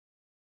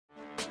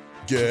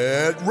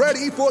Get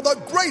ready for the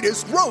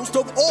greatest roast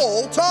of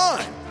all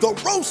time, the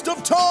Roast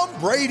of Tom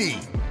Brady,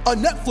 a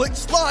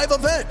Netflix live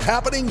event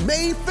happening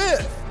May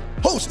 5th.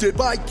 Hosted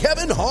by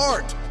Kevin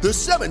Hart, the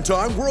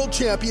 7-time world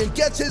champion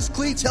gets his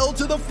cleats held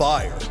to the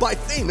fire by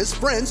famous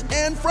friends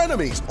and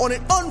frenemies on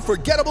an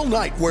unforgettable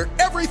night where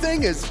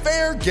everything is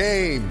fair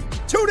game.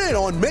 Tune in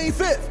on May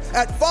 5th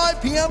at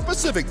 5 p.m.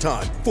 Pacific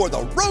time for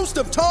the Roast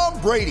of Tom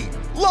Brady,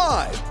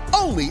 live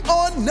only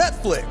on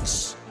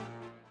Netflix.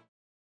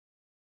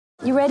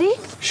 You ready?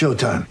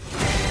 Showtime.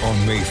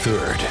 On May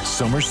 3rd,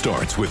 summer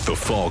starts with The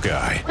Fall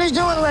Guy. Let's do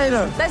it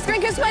later. Let's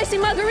drink a spicy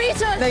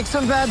margarita. Make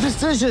some bad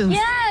decisions.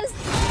 Yes!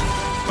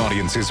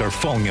 Audiences are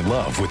falling in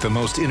love with the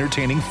most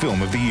entertaining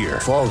film of the year.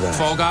 Fall Guy.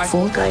 Fall Guy?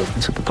 Fall guy.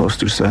 That's what the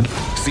poster said.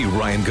 See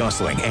Ryan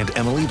Gosling and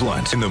Emily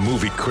Blunt in the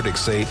movie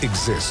critics say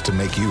exists to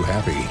make you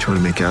happy. Trying to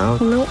make it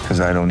out? Nope. Because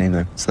I don't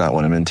either. It's not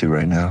what I'm into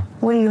right now.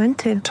 What are you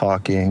into?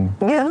 Talking.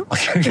 Yeah.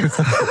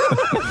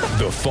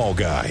 The Fall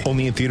Guy.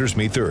 Only in theaters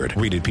May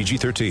 3rd. Rated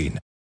PG-13.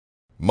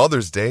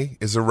 Mother's Day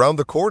is around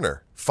the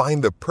corner.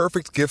 Find the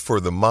perfect gift for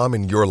the mom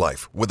in your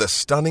life with a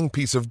stunning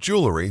piece of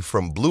jewelry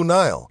from Blue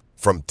Nile.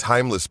 From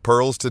timeless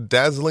pearls to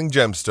dazzling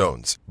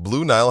gemstones,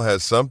 Blue Nile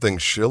has something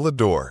she'll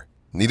adore.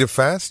 Need it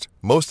fast?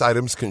 Most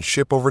items can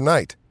ship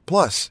overnight.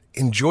 Plus,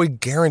 enjoy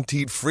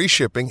guaranteed free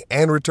shipping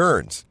and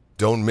returns.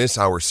 Don't miss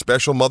our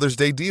special Mother's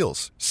Day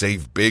deals.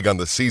 Save big on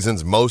the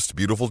season's most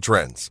beautiful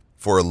trends.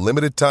 For a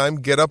limited time,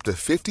 get up to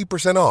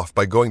 50% off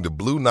by going to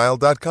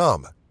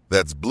BlueNile.com.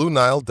 That's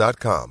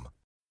BlueNile.com.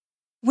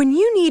 When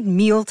you need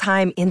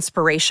mealtime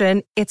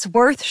inspiration, it's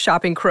worth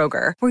shopping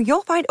Kroger, where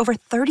you'll find over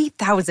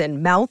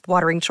 30,000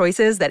 mouth-watering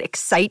choices that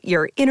excite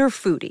your inner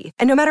foodie.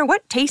 And no matter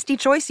what tasty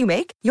choice you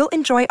make, you'll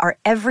enjoy our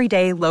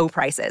everyday low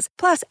prices,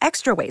 plus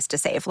extra ways to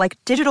save, like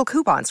digital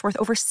coupons worth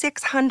over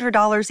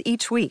 $600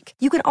 each week.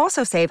 You can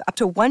also save up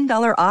to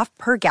 $1 off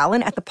per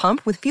gallon at the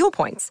pump with fuel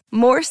points.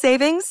 More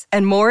savings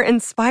and more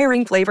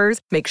inspiring flavors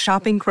make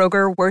shopping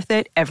Kroger worth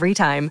it every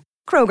time.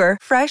 Kroger,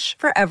 fresh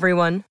for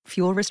everyone.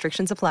 Fuel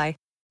restrictions apply.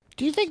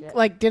 Do you think,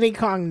 like, Diddy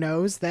Kong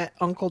knows that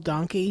Uncle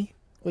Donkey,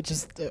 which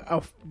is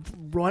a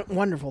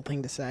wonderful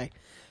thing to say,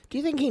 do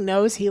you think he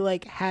knows he,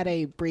 like, had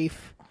a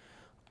brief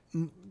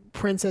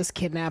princess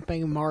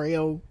kidnapping,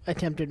 Mario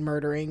attempted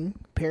murdering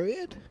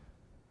period?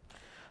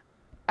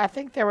 I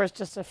think there was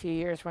just a few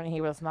years when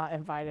he was not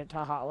invited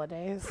to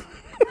holidays.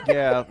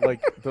 Yeah,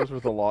 like those were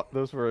the lost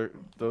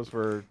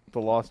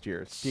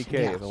years. DK,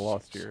 Yeah. the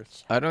lost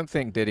years. I don't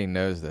think Diddy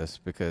knows this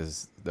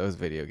because those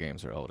video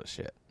games are old as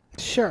shit.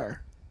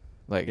 Sure.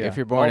 Like, Yeah. if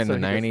you're born Also,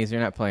 in the he 90s,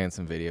 you're not playing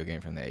some video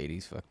game from the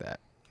 80s. Fuck that.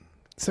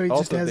 So he just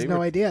Also, has they no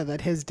were- idea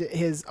that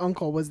his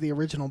uncle was the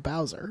original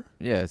Bowser.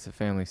 Yeah, it's a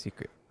family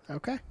secret.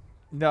 Okay.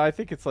 No, I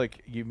think it's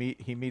like he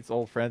meets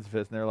old friends of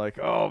his, and they're like,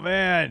 "Oh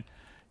man,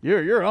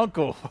 your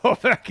uncle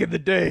back in the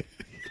day."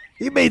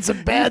 He made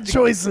some bad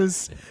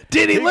choices.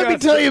 Diddy, He let me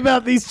got tell some- you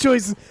about these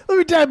choices. Let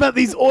me tell you about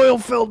these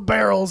oil-filled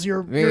barrels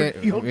your Me-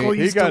 uncle me-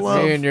 used to got-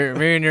 love. Me and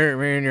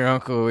your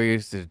uncle, we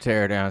used to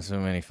tear down so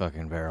many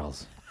fucking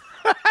barrels.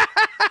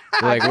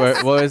 Like,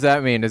 what does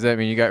that mean? Does that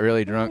mean you got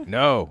really drunk?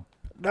 No.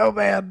 No,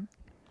 man.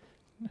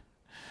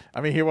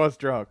 I mean, he was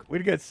drunk.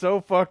 We'd get so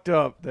fucked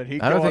up that he.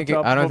 I don't think he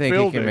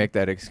building. can make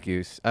that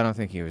excuse. I don't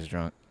think he was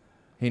drunk.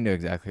 He knew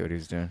exactly what he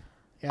was doing.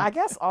 Yeah. I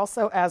guess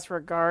also as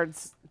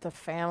regards the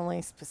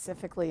family,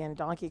 specifically in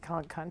Donkey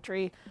Kong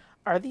Country,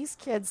 are these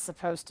kids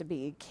supposed to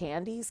be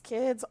Candy's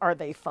kids? Are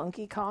they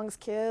Funky Kong's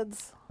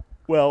kids?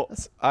 Well,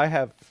 I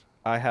have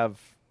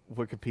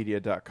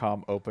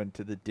Wikipedia.com open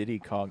to the Diddy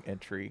Kong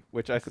entry,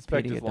 which I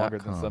suspect is longer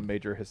than Wikipedia.com. some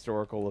major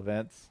historical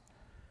events.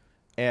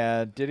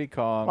 And Diddy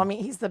Kong, Well, I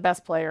mean, he's the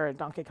best player in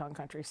Donkey Kong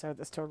Country, so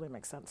this totally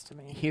makes sense to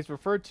me. he's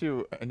referred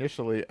to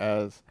initially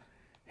as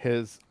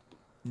his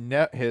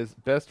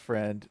best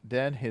friend,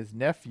 then his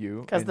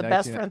nephew. Because in the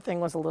best 19 friend thing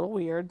was a little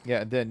weird.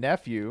 Yeah, and then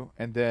nephew,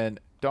 and then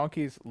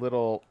Donkey's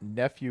little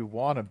nephew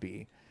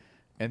wannabe,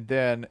 and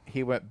then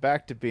he went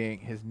back to being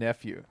his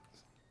nephew.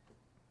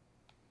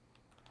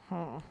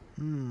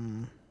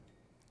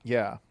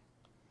 Yeah.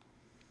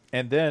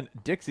 And then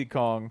Dixie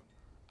Kong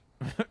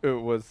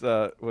was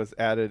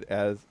added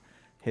as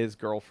his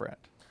girlfriend.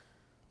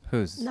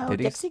 Who's No,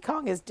 Diddy's? Dixie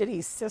Kong is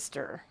Diddy's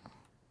sister.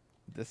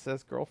 This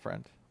says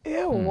girlfriend.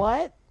 Ew,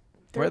 what?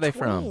 Where are they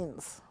They're from?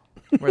 twins.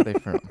 Where are they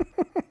from?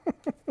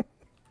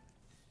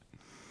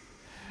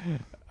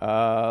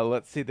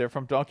 Let's see. They're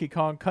from Donkey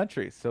Kong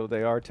Country, so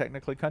they are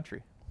technically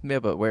country. Yeah,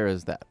 but where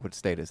is that? What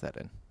state is that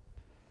in?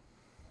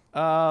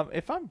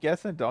 If I'm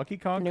guessing Donkey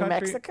Kong New Country,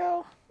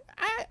 Mexico?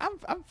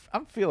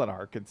 I'm feeling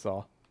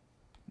Arkansas.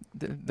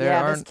 There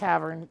Yeah, aren't. this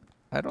cavern.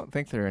 I don't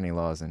think there are any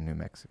laws in New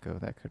Mexico.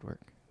 That could work.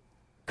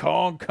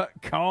 Kong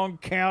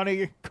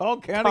County,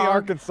 Kong.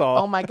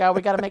 Arkansas. Oh my God,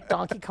 we got to make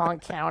Donkey Kong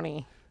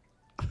County.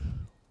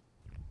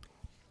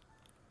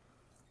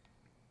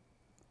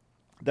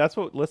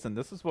 Listen,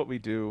 this is what we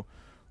do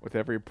with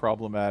every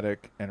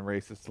problematic and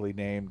racistly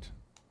named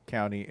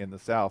county in the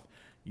South.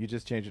 You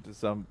just change it to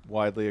some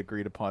widely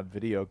agreed upon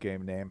video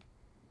game name.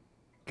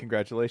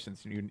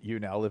 Congratulations, you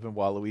now live in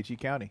Waluigi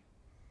County.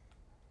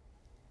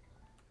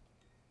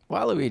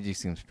 Waluigi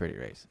seems pretty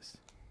racist.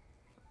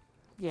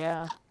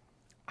 Yeah.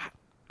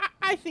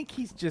 I think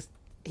he's just.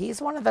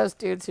 He's one of those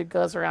dudes who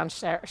goes around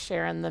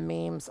sharing the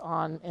memes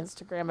on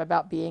Instagram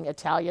about being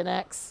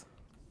Italianex.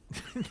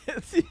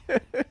 Yes.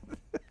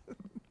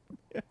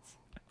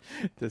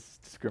 This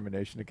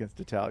discrimination against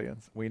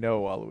Italians. We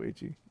know,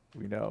 Waluigi.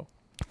 We know.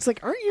 It's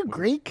like, aren't you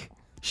Greek?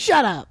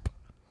 Shut up.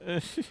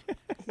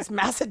 He's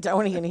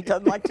Macedonian. He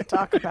doesn't like to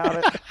talk about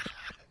it.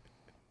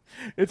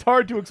 It's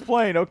hard to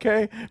explain,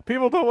 okay?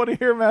 People don't want to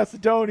hear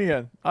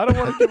Macedonian. I don't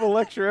want to give a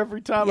lecture every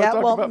time I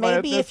talk about my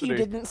ethnicity. Maybe if you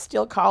didn't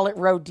still call it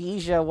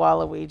Rhodesia,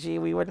 Waluigi,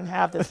 we wouldn't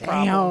have this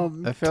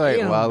problem. I feel like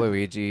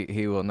Waluigi,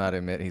 he will not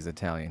admit he's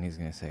Italian. He's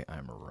going to say,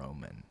 I'm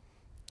Roman.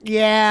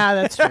 Yeah,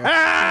 that's true.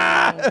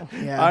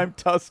 Yeah. I'm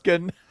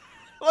Tuscan.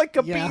 Like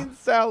a bean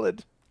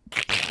salad.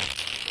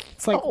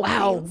 It's like,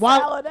 wow,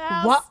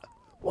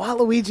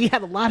 Waluigi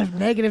had a lot of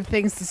negative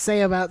things to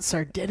say about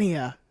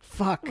Sardinia.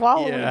 Fuck.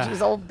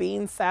 Waluigi's old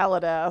bean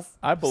salad ass.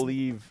 I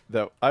believe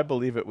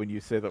it when you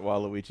say that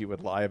Waluigi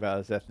would lie about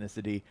his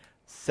ethnicity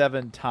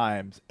 7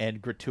 times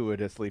and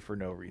gratuitously for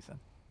no reason.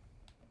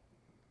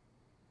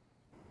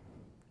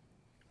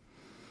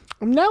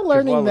 I'm now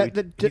learning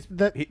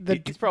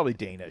that he's probably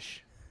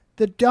Danish.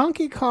 The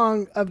Donkey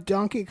Kong of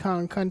Donkey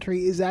Kong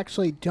Country is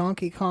actually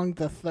Donkey Kong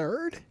the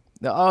Third.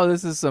 Oh,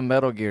 this is some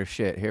Metal Gear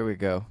shit. Here we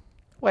go.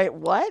 Wait,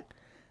 what?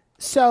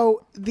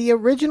 So the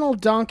original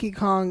Donkey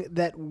Kong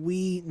that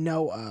we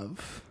know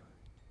of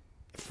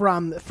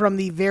from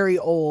the very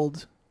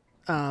old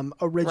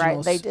original,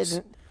 right? They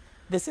didn't.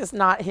 This is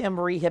not him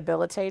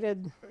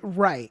rehabilitated,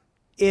 right?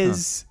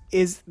 Is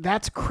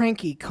that's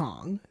Cranky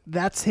Kong?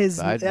 That's his.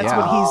 That's what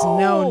he's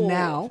known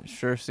now.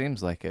 Sure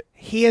seems like it.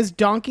 He is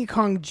Donkey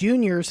Kong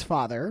Jr.'s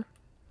father.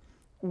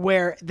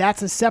 Where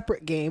that's a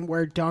separate game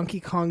where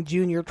Donkey Kong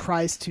Jr.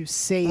 tries to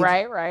save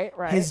right.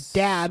 his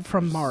dad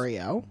from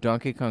Mario.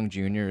 Donkey Kong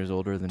Jr. is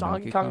older than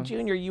Donkey Kong?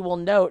 Jr., you will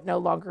note, no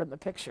longer in the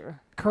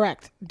picture.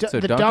 Correct. So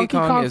the Donkey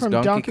Kong is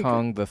Donkey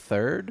Kong the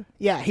Third?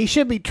 Yeah, he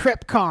should be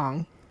Trip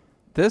Kong.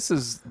 This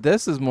is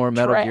more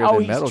Metal Gear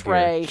than Metal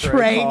Trey. Gear.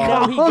 Trey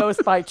No, he goes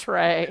by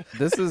Trey.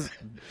 This is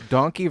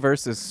Donkey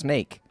versus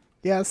Snake.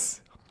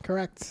 Yes,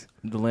 correct.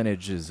 The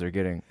lineages are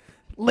getting...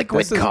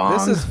 Liquid Kong.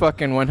 This is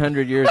fucking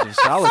 100 Years of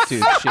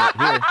Solitude shit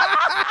here.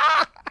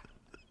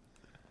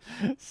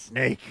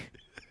 Snake.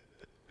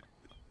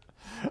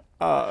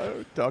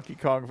 Donkey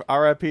Kong.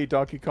 R.I.P.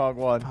 Donkey Kong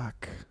 1.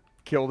 Fuck.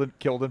 Killed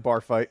in bar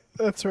fight.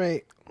 That's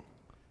right.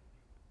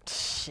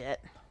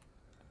 Shit.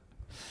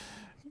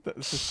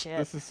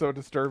 This is so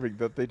disturbing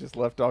that they just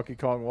left Donkey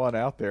Kong 1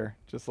 out there.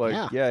 Just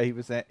like,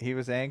 he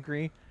was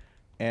angry.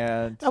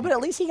 And no, but at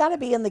least he got to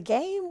be in the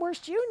game. Where's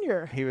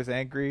Junior? He was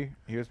angry.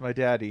 He was my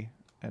daddy.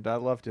 And I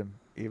loved him,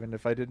 even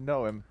if I didn't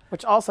know him.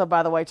 Which also,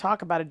 by the way,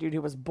 talk about a dude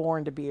who was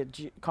born to be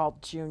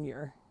called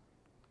Junior.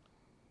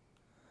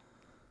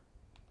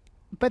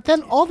 But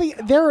then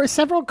there are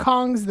several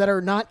Kongs that are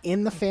not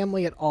in the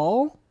family at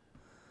all.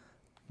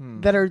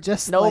 That are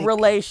just no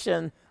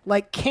relation.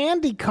 Like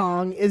Candy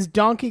Kong is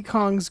Donkey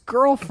Kong's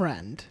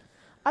girlfriend.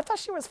 I thought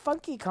she was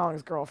Funky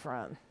Kong's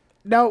girlfriend.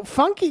 No,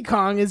 Funky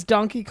Kong is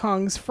Donkey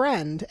Kong's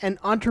friend and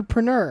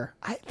entrepreneur.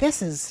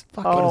 This is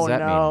fucking... What does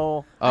that mean?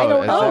 Oh, I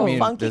don't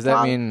know. Does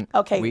that mean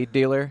weed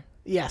dealer?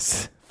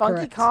 Yes. Funky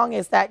correct. Kong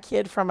is that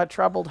kid from a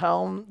troubled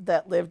home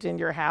that lived in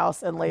your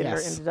house and later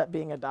Yes. ended up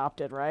being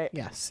adopted, right?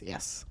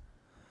 Yes.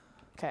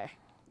 Okay.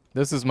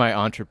 This is my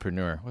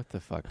entrepreneur. What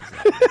the fuck is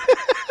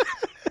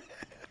that?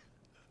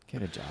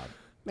 Get a job.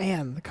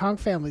 Man, the Kong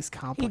family's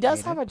complicated. He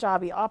does have a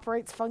job. He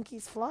operates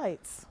Funky's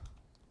flights.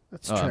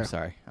 That's true. true.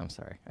 I'm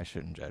sorry. I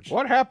shouldn't judge.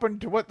 What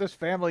happened to what this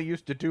family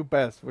used to do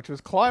best, which was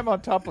climb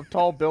on top of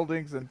tall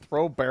buildings and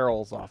throw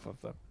barrels off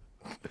of them?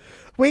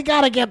 We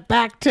got to get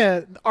back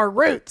to our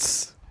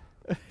roots.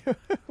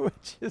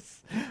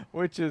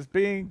 which is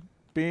being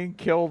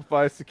killed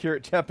by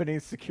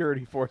Japanese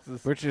security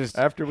forces. Which is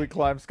after we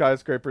climb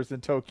skyscrapers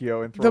in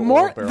Tokyo and throw the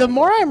more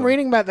I'm them.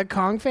 reading about the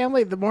Kong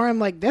family, the more I'm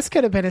like, this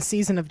could have been a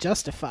season of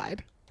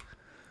Justified.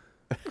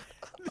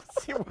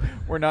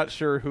 We're not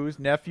sure whose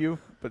nephew,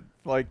 but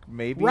like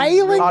maybe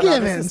Raylan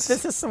Givens.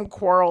 This is some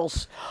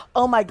Quarles.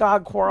 Oh my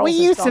God, Quarles. We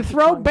used to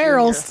throw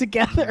barrels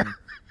together.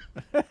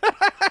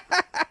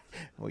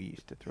 We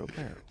used to throw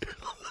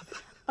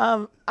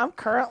barrels. I'm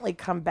currently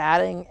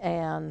combating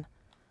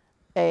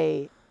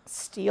a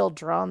steel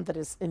drum that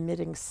is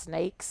emitting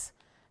snakes,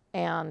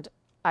 and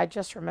I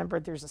just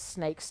remembered there's a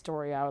snake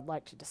story I would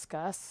like to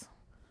discuss.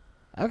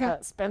 Okay.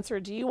 Spencer,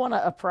 do you want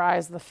to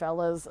apprise the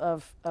fellas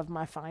of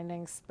my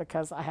findings?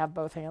 Because I have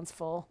both hands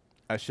full.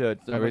 I should.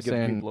 So we're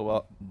saying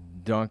the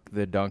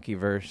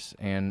Donkeyverse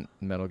and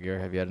Metal Gear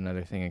have yet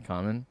another thing in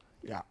common?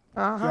 Yeah.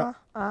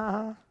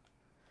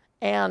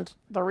 And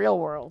the real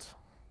world.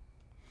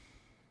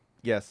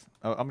 Yes.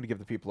 I'm going to give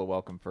the people a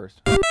welcome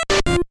first.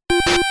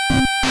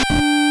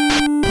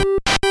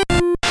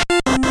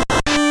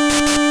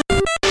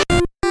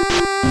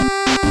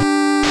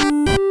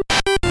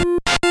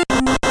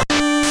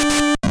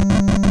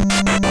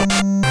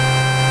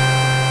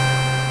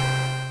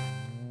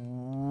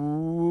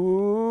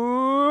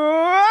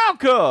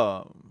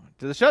 Welcome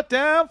to the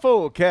Shutdown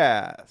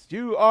Fullcast.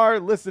 You are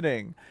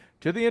listening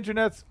to the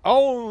internet's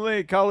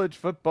only college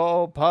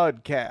football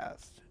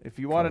podcast. If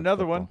you want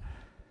another one,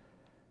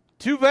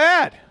 too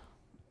bad.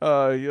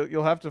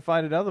 You'll have to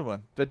find another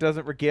one that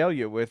doesn't regale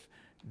you with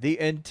the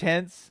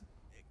intense,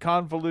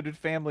 convoluted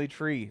family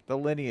tree, the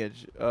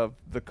lineage of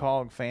the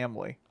Kong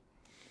family,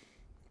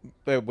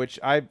 which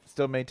I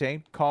still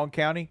maintain. Kong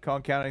County.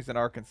 Kong County's in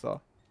Arkansas,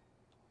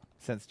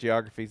 since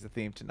geography's the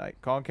theme tonight.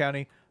 Kong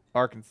County,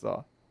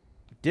 Arkansas.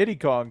 Diddy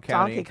Kong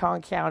County. Donkey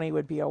Kong County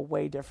would be a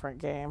way different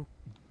game.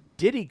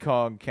 Diddy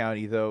Kong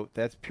County, though,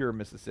 that's pure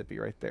Mississippi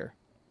right there.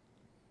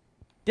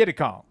 Diddy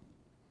Kong.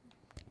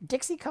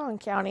 Dixie Kong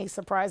County,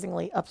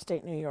 surprisingly,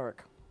 upstate New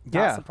York.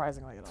 Yeah. Not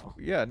surprisingly at all.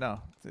 Yeah,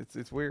 no,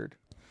 it's weird.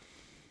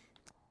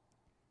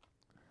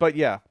 But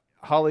yeah,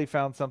 Holly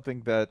found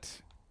something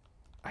that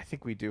I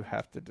think we do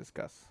have to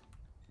discuss,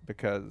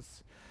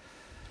 because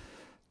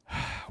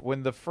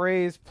when the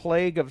phrase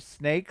plague of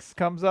snakes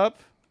comes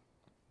up,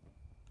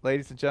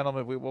 ladies and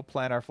gentlemen, we will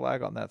plant our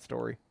flag on that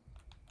story.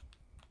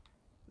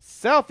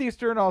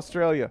 Southeastern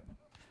Australia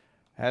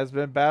has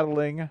been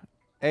battling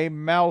a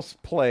mouse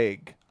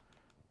plague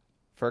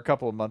for a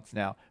couple of months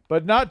now.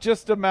 But not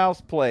just a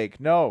mouse plague.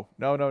 No.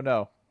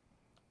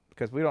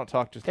 Because we don't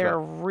talk just They're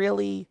about...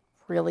 really,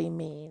 really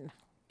mean.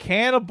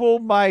 Cannibal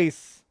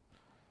mice.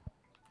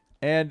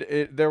 And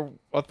their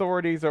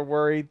authorities are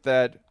worried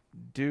that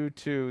due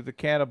to the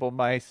cannibal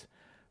mice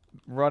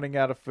running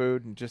out of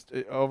food and just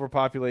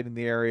overpopulating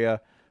the area,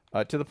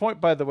 to the point,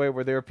 by the way,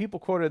 where there are people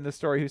quoted in this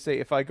story who say,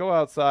 if I go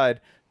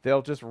outside,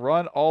 they'll just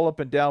run all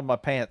up and down my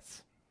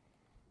pants.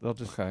 They'll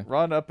just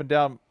run up and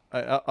down,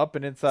 up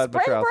and inside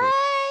my trousers.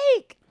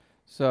 Break!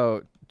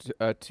 So,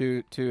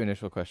 two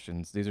initial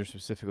questions. These are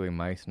specifically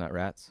mice, not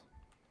rats?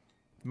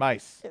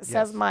 Mice. It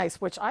says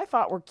mice, which I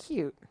thought were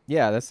cute.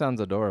 Yeah, that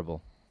sounds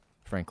adorable,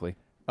 frankly.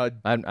 I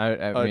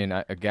mean,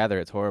 I gather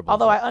it's horrible.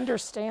 Although I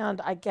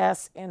understand, I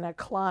guess, in a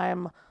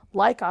climb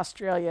like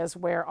Australia's,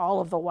 where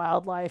all of the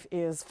wildlife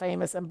is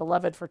famous and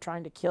beloved for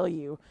trying to kill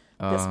you,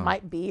 this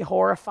might be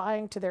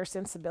horrifying to their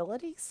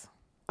sensibilities.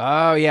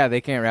 Oh, yeah,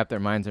 they can't wrap their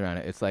minds around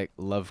it. It's like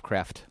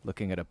Lovecraft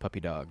looking at a puppy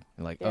dog.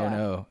 Like, oh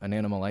no, an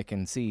animal I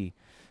can see.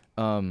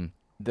 My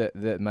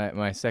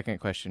second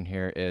question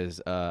here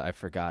is, I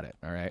forgot it,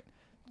 all right?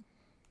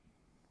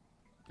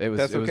 It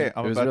was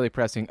really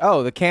pressing.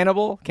 Oh, the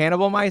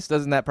cannibal mice,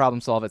 doesn't that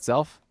problem solve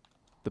itself?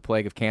 The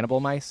plague of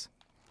cannibal mice?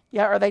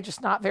 Yeah, are they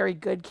just not very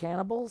good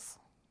cannibals?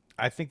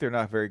 I think they're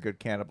not very good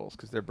cannibals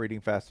because they're breeding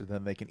faster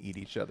than they can eat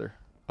each other.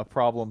 A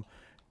problem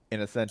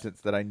in a sentence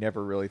that I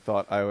never really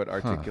thought I would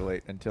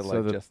articulate until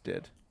I just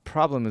did.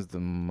 Problem is the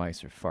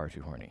mice are far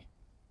too horny.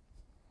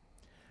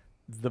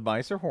 The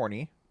mice are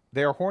horny.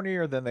 They are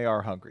hornier than they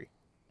are hungry.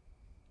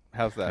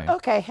 How's that?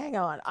 Okay, hang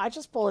on. I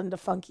just pulled into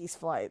Funky's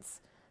Flights,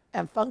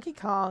 and Funky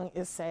Kong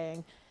is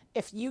saying,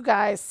 if you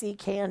guys see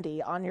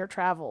Candy on your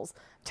travels,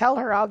 tell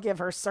her I'll give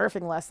her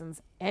surfing lessons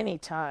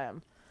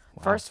anytime.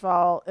 Wow. First of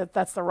all,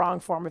 that's the wrong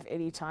form of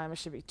anytime. It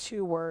should be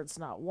 2 words,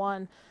 not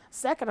 1.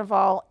 Second of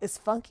all, is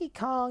Funky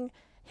Kong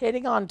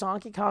hitting on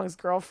Donkey Kong's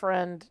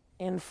girlfriend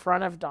in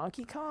front of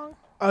Donkey Kong?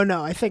 Oh,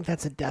 no, I think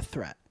that's a death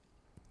threat.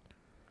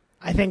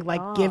 I think,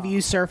 give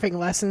you surfing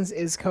lessons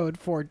is code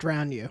for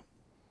drown you.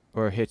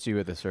 Or hit you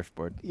with a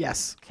surfboard.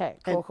 Yes. Okay,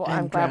 cool.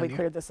 I'm glad we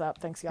cleared this up.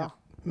 Thanks, y'all. Yeah.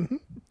 Mm-hmm.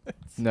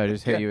 No,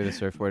 just hit you with a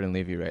surfboard and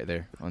leave you right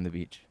there on the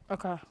beach.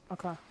 Okay.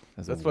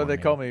 That's why they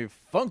call me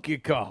Funky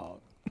Kong.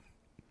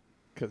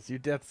 Because your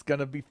death's going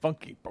to be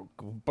funky.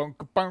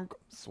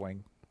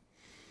 Swing.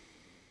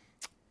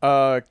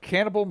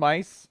 Cannibal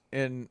mice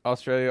in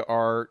Australia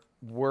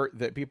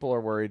that people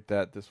are worried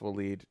that this will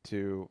lead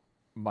to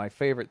my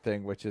favorite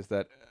thing, which is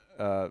that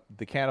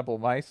the cannibal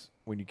mice,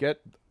 when you get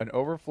an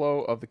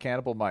overflow of the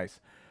cannibal mice,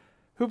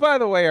 who, by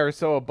the way, are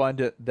so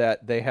abundant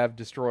that they have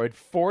destroyed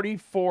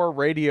 44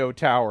 radio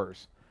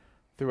towers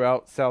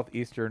throughout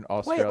southeastern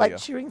Australia. Wait, like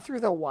chewing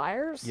through the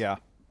wires? Yeah.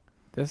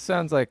 This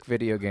sounds like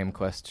Video Game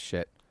Quest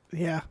shit.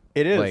 Yeah.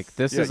 It is. Like,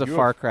 this is a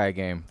Far Cry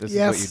game. This is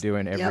what you do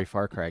in every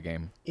Far Cry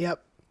game.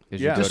 Yep.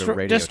 Is you go to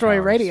radio destroy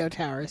towers. radio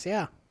towers,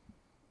 yeah.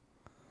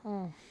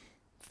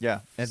 Yeah,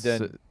 and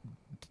then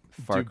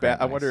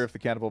I wonder if the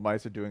cannibal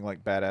mice are doing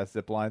like badass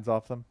zip lines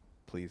off them.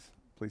 Please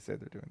say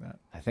they're doing that.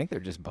 I think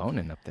they're just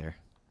boning up there.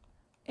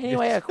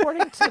 Anyway,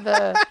 according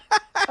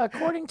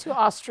to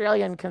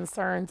Australian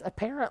concerns,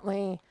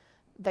 apparently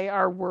they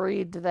are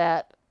worried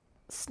that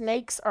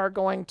snakes are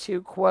going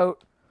to,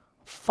 quote,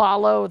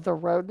 follow the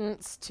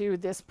rodents to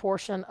this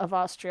portion of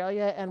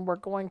Australia, and we're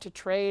going to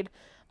trade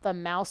the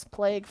mouse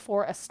plague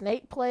for a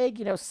snake plague.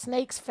 You know,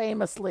 snakes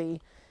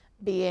famously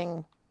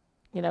being,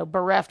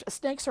 bereft.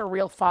 Snakes are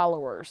real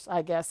followers,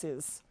 I guess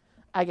is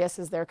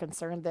their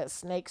concern, that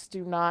snakes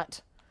do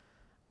not,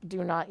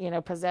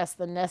 possess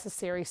the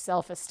necessary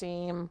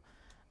self-esteem,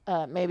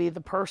 maybe the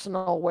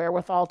personal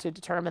wherewithal to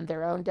determine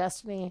their own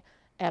destiny,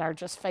 and are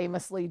just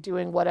famously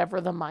doing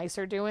whatever the mice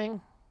are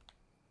doing.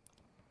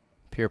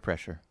 Peer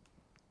pressure.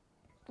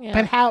 Yeah.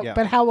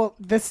 But how will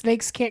the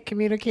snakes can't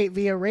communicate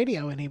via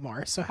radio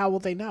anymore? So how will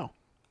they know?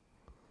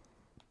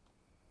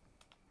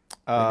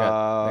 They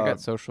got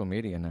social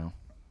media now.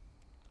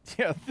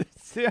 Yeah,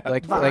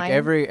 like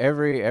every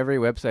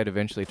website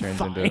eventually turns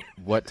into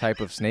what type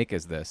of snake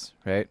is this,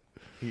 right?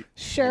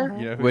 Sure.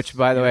 You know Which,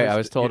 by the way, I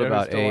was told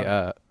about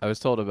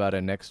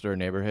a next door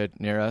neighborhood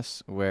near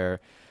us where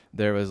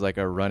there was like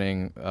a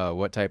running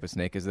what type of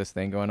snake is this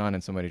thing going on,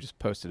 and somebody just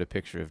posted a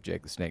picture of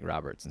Jake the Snake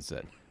Roberts and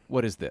said,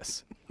 "What is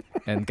this?"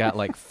 and got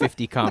like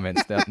 50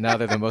 comments. Now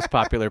they're the most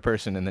popular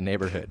person in the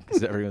neighborhood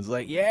because everyone's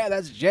like, "Yeah,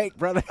 that's Jake,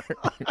 brother."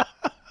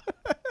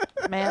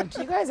 Man,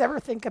 do you guys ever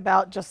think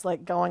about just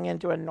like going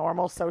into a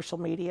normal social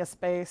media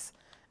space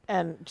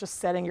and just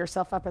setting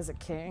yourself up as a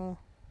king?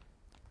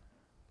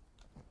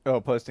 Oh,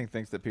 posting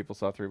things that people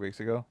saw 3 weeks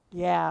ago?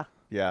 Yeah.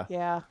 Yeah.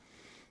 Yeah.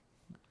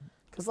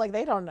 Because, like,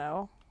 they don't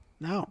know.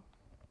 No.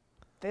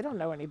 They don't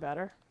know any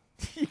better.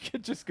 You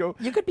could just go.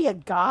 You could be a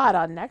god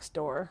on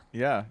Nextdoor.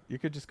 Yeah. You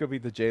could just go be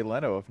the Jay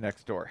Leno of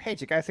Nextdoor. Hey,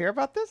 did you guys hear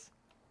about this?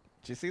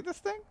 Did you see this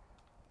thing?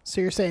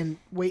 So you're saying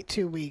wait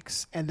 2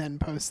 weeks and then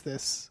post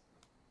this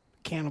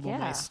cannibal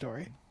mice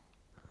story?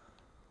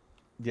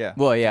 Yeah.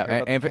 Well,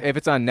 yeah. And if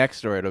it's on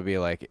Nextdoor, it'll be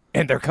like,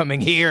 and they're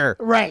coming here.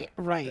 Right.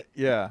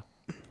 Yeah.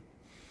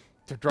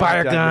 To buy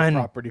a gun.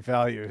 Property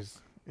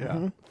values. Yeah.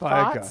 Mm-hmm. Buy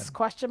a gun. Thoughts?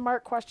 Question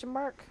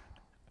mark?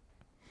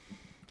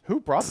 Who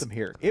brought them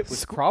here? It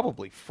was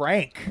probably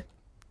Frank.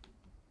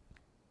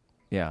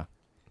 Yeah.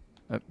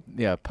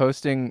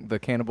 Posting the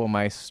cannibal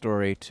mice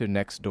story to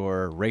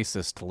Nextdoor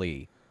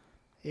racistly.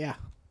 Yeah.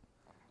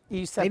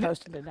 You said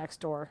posted to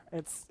Nextdoor.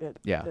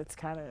 It's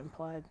kind of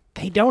implied.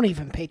 They don't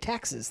even pay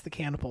taxes, the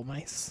cannibal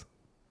mice.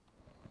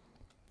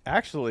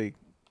 Actually,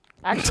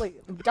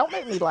 don't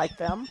make me like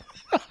them.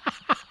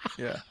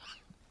 Yeah.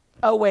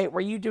 Oh, wait.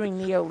 Were you doing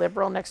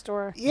neoliberal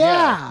Nextdoor?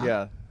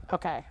 Yeah.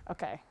 Okay.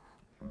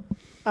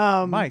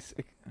 Mice.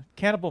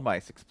 Cannibal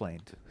mice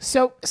explained.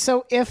 So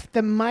if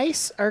the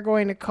mice are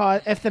going to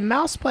cause, if the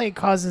mouse plague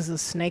causes a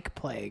snake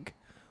plague,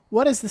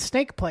 what does the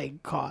snake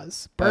plague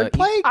cause? Bird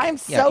plague? I'm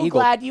so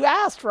glad you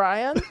asked,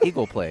 Ryan.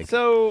 Eagle plague.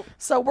 So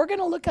we're going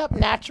to look up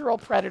natural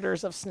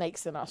predators of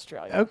snakes in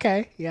Australia.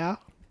 Okay, yeah.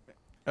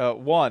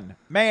 One,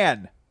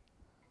 man.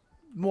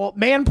 Well,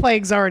 man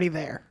plague's already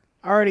there.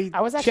 I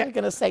was actually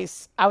going to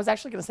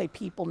say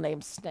people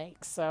named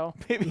snakes. So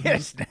maybe a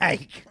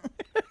snake.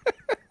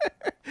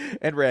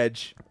 And Reg.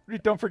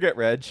 Don't forget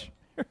Reg.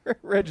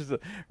 Reg is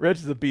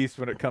a beast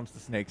when it comes to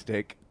snake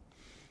steak.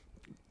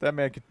 That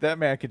man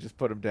could just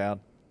put him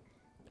down.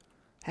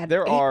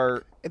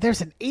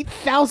 There's an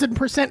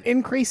 8,000%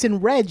 increase in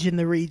reg in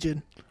the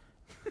region.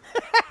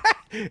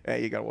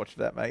 Hey, you gotta watch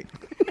that, mate.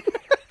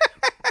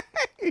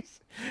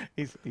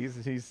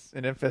 he's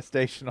an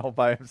infestation all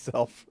by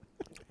himself.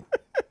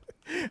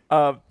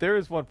 There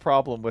is one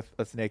problem with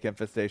a snake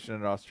infestation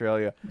in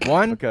Australia.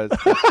 One? Because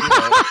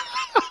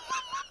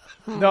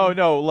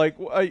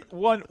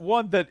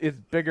one that is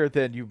bigger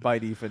than you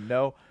might even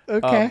know.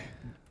 Okay.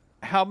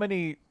 How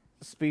many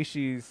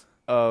species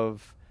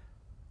of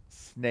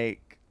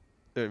snake,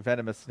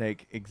 venomous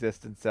snake,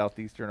 exist in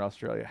southeastern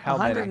Australia? How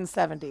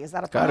 170. many? Is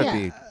that a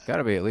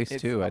Gotta be at least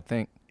two, I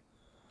think.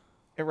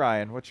 Hey,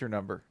 Ryan, what's your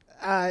number?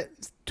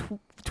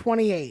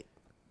 28.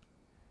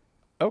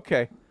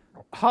 Okay.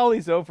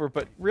 Holly's over,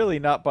 but really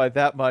not by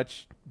that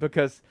much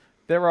because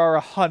there are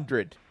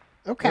 100.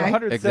 Okay.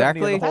 170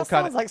 exactly. in the whole That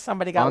sounds like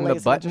somebody got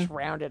lazy and just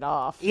rounded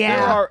off.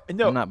 Yeah.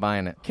 I'm not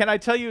buying it. Can I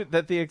tell you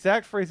that the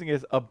exact phrasing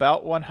is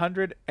about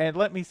 100? And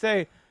let me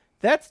say,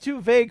 that's too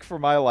vague for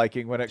my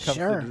liking when it comes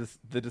to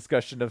the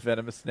discussion of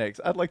venomous snakes.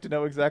 I'd like to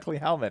know exactly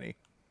how many.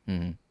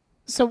 Mm-hmm.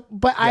 So,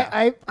 but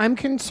yeah. I'm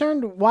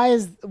concerned. Why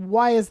is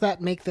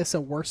that make this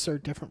a worse or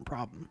different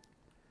problem?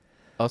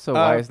 Also,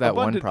 why is that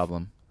one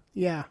problem?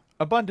 Yeah.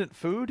 Abundant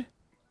food.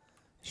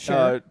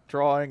 Sure.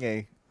 Drawing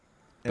a.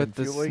 But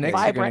the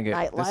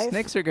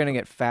snakes are going to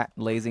get fat,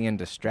 lazy, and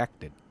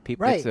distracted.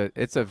 People, right.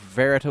 It's a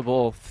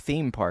veritable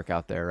theme park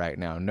out there right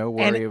now. No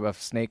worry about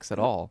snakes at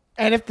all.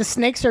 And if the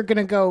snakes are going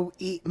to go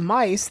eat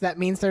mice, that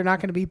means they're not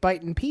going to be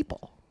biting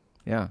people.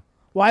 Yeah.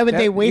 Why would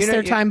they waste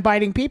their time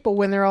biting people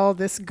when they're all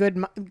this good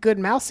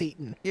mouse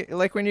eating?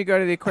 Like when you go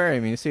to the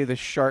aquarium and you see the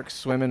shark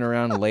swimming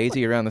around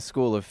lazy around the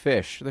school of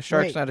fish. The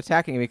shark's not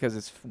attacking because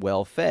it's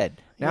well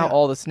fed. Now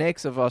all the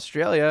snakes of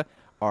Australia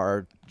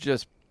are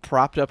just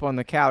propped up on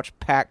the couch,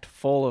 packed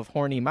full of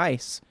horny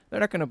mice. They're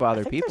not going to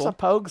bother people. There's a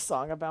Pogue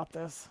song about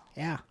this.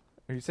 Yeah.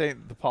 Are you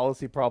saying the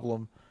policy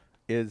problem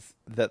is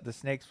that the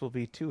snakes will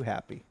be too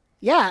happy?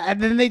 Yeah,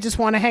 and then they just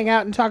want to hang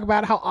out and talk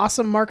about how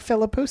awesome Mark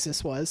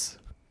Philippoussis was.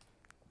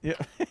 Yeah.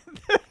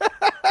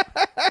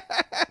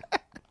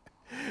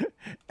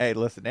 Hey,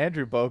 listen,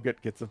 Andrew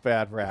Bogut gets a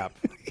bad rap.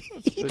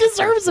 He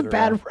deserves a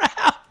bad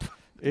rap.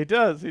 He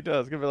does.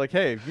 Gonna be like,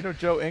 hey, you know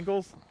Joe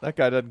Ingles? That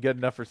guy doesn't get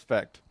enough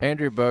respect.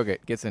 Andrew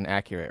Bogut gets an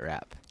accurate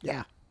rap.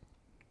 Yeah.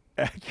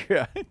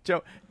 Accurate.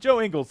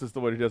 Joe Ingles is the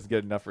one who doesn't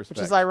get enough respect.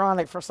 Which is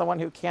ironic for someone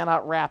who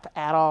cannot rap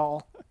at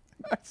all.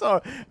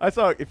 I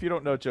saw. If you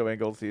don't know Joe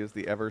Ingles, he is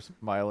the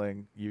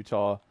ever-smiling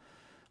Utah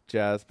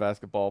Jazz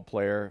basketball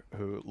player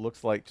who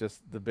looks like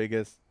just the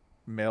biggest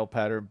male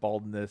pattern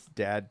baldness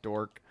dad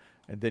dork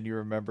and then you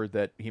remember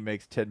that he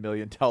makes $10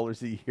 million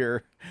a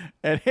year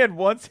and had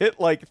once hit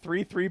like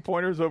 3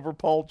 3-pointers over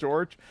Paul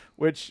George,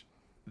 which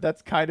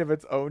that's kind of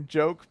its own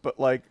joke, but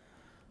like,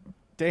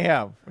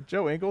 damn, when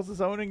Joe Ingles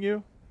is owning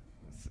you,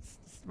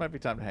 this might be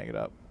time to hang it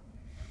up.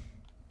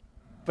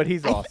 But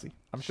he's Aussie.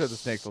 I'm sure the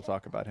Snakes will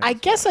talk about him. I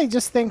guess I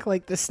just think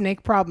like the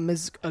snake problem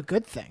is a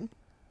good thing.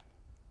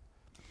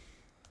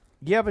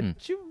 Yeah, but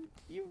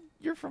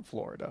you're from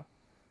Florida.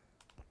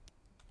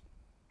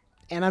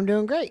 And I'm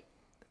doing great.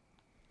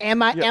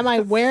 Am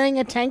I wearing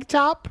a tank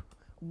top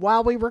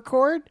while we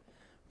record?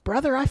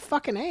 Brother, I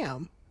fucking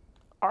am.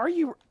 Are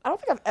you? I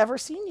don't think I've ever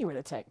seen you in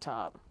a tank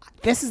top.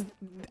 This is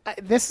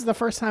the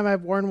first time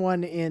I've worn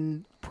one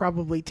in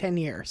probably 10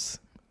 years.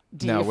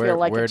 Do you feel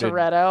like a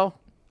Toretto?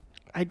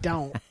 I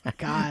don't.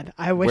 God,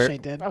 I wish I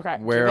did. Okay.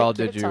 Where all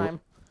did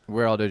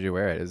you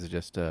wear it? Is it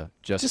just for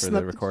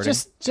the recording?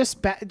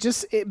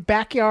 Just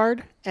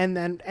backyard, and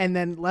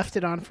then left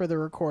it on for the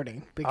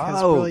recording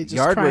because really just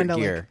yard trying work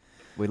to gear.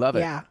 We love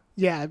it.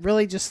 Yeah,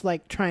 really just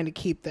like trying to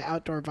keep the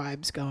outdoor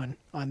vibes going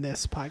on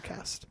this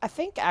podcast. I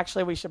think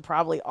actually we should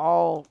probably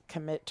all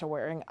commit to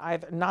wearing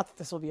either. Not that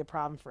this will be a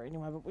problem for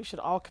anyone, but we should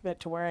all commit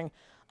to wearing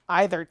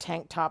either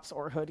tank tops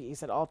or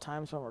hoodies at all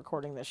times when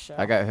recording this show.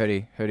 I got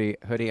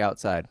hoodie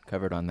outside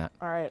covered on that.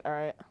 All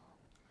right.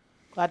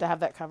 Glad to have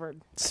that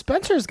covered.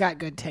 Spencer's got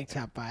good tank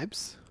top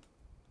vibes.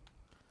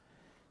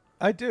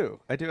 I do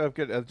have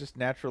good, just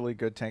naturally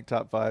good tank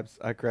top vibes.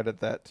 I credit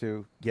that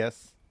to,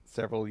 yes,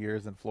 several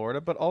years in Florida,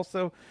 but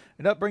also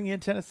an upbringing in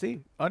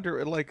Tennessee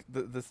under like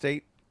the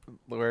state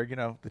where,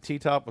 the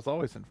T-top was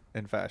always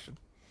in fashion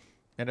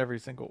in every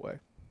single way.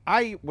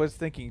 I was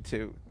thinking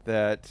too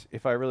that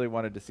if I really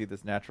wanted to see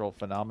this natural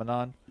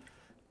phenomenon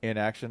in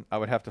action, I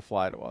would have to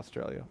fly to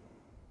Australia,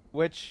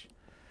 which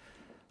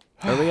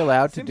are we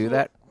allowed to do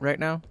that right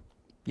now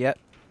yet?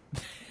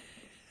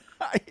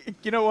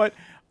 You know what?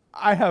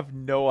 I have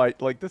no idea.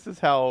 Like, this is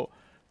how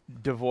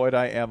devoid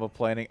I am of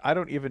planning. I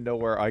don't even know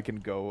where I can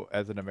go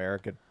as an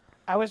American.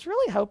 I was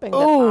really hoping that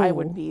I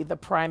would be the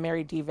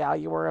primary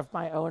devaluer of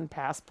my own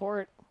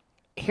passport.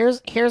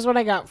 Here's what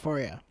I got for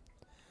you.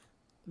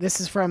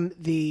 This is from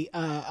the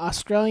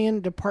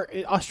Australian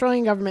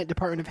Government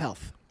Department of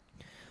Health.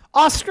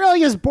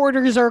 Australia's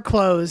borders are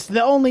closed.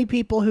 The only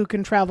people who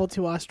can travel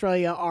to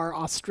Australia are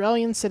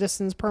Australian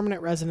citizens,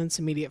 permanent residents,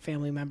 immediate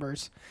family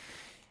members,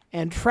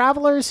 and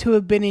travelers who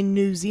have been in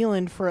New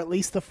Zealand for at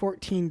least the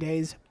 14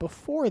 days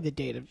before the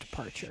date of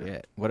departure.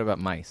 Shit. What about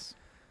mice?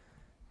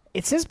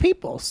 It says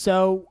people,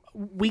 so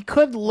we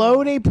could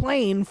load a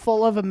plane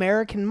full of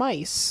American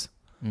mice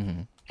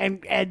and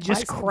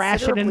just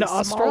crash it into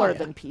Australia. Smaller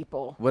than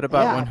people. What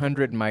about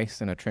 100 mice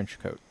in a trench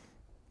coat?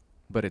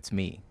 But it's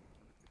me.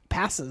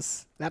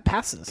 Passes. That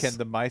passes. Can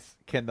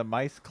the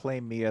mice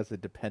claim me as a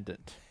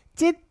dependent?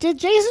 Did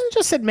Jason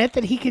just admit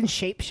that he can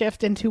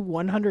shapeshift into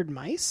 100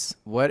 mice?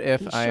 What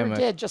if I am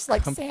did, just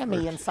like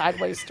Sammy in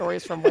Sideways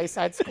Stories from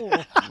Wayside School.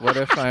 What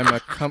if I'm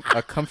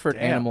a comfort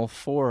animal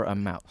for a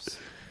mouse?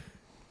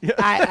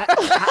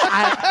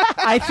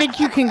 I think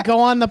you can go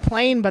on the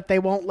plane, but they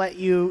won't let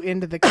you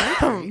into the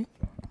country.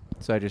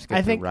 So I just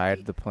get to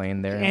ride the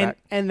plane there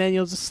and then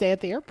you'll just stay at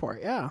the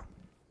airport, yeah.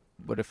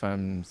 What if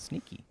I'm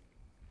sneaky?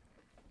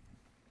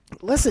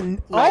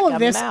 Listen, like all of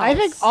this, mouse. I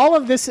think all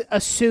of this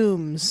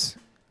assumes,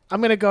 I'm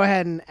going to go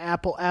ahead and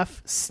Apple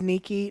F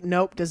sneaky.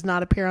 Nope, does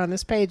not appear on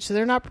this page, so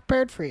they're not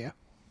prepared for you.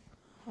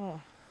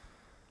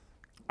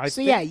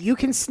 You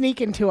can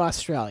sneak into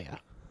Australia.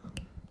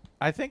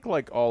 I think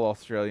like all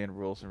Australian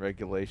rules and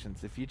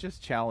regulations, if you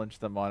just challenge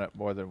them on it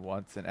more than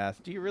once and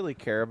ask, do you really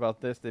care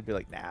about this? They'd be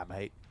like, nah,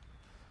 mate.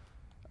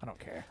 I don't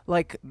care.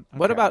 Like,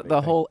 what about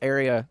the whole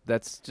area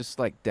that's just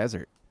like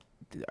desert?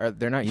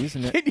 They're not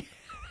using it.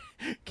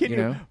 Can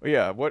you?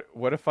 Yeah.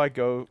 What if I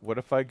go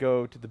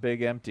to the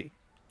big empty?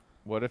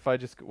 What if I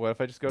just go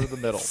to the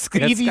middle?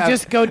 If you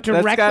just go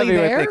directly that's gotta be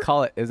there? What they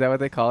call it. Is that what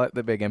they call it?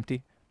 The big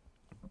empty?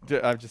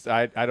 I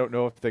don't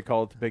know if they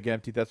call it the big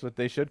empty. That's what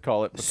they should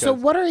call it. So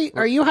what are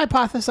you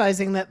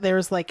hypothesizing that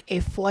there's like a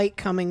flight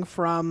coming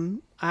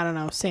from, I don't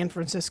know, San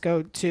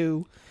Francisco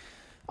to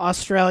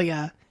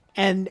Australia,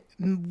 and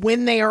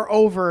when they are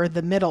over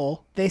the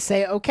middle, they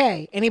say,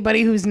 okay,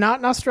 anybody who's not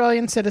an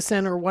Australian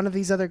citizen or one of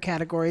these other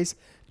categories,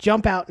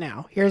 jump out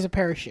now. Here's a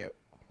parachute.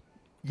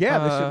 Yeah,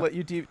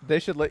 they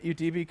should let you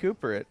DB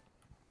Cooper it.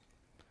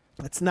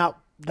 That's not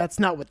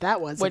what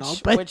that was which, at all,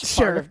 but which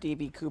sure. part of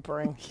DB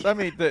Coopering? I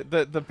mean,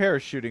 the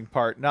parachuting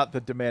part, not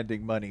the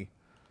demanding money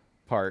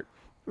part.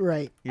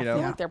 Right. You know?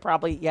 I think they're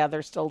probably,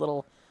 they're still a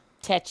little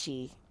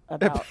tetchy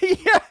about.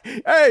 Yeah.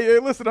 Hey,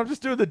 listen, I'm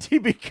just doing the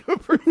DB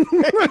Cooper thing.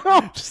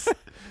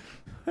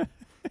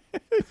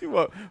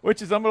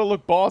 Which is I'm going to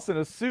look boss in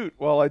a suit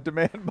while I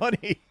demand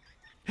money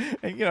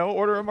and,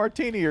 order a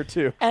martini or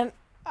two. And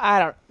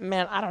I don't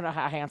know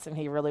how handsome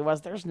he really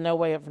was. There's no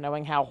way of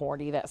knowing how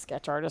horny that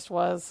sketch artist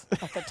was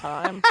at the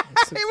time.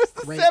 It was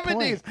the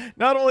 70s. Point.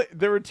 Not only,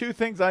 there were two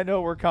things I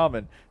know were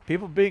common.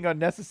 People being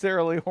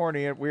unnecessarily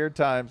horny at weird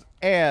times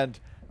and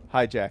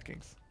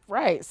hijackings.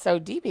 Right. So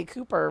DB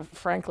Cooper,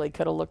 frankly,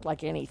 could have looked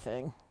like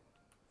anything.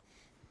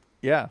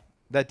 Yeah.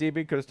 That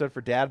DB could have stood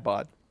for dad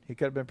bod. He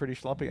could have been pretty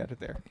schlumpy under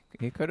there.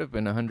 He could have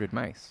been 100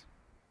 mice.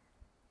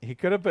 He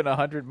could have been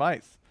 100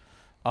 mice.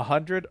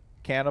 100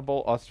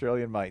 cannibal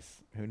Australian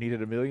mice who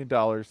needed $1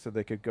 million so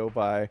they could go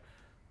buy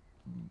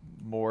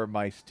more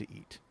mice to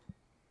eat.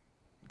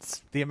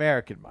 It's the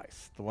American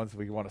mice, the ones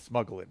we want to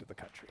smuggle into the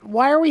country.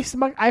 Why are we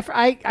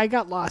I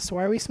got lost.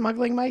 Why are we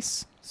smuggling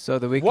mice? So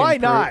that we can Why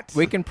not?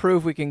 We can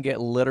prove we can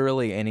get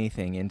literally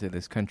anything into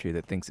this country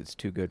that thinks it's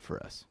too good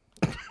for us.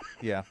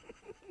 Yeah.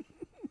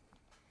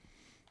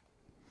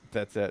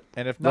 That's it.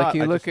 And if Like not,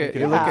 you I look just at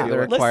think you look at the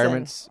Listen.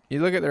 requirements.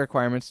 You look at the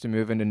requirements to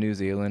move into New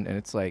Zealand, and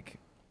it's like,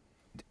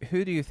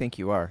 who do you think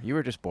you are? You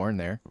were just born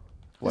there.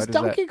 Why Is does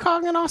that? Donkey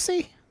Kong an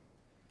Aussie?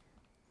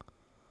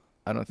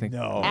 I don't think.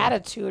 No.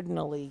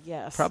 Attitudinally,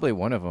 yes. Probably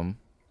one of them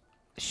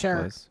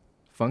Sure. was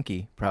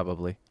Funky.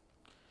 Probably.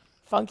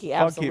 Funky,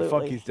 absolutely.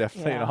 Funky's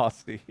definitely Yeah. an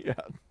Aussie.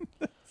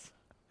 Yeah.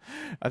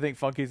 I think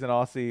Funky's an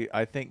Aussie.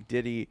 I think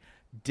Diddy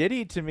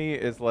to me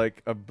is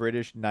like a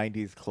British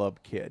 90s club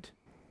kid.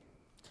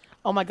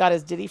 Oh my God,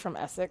 is Diddy from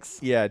Essex?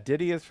 Yeah,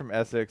 Diddy is from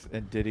Essex,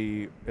 and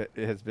Diddy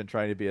has been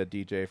trying to be a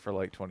DJ for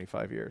like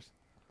 25 years.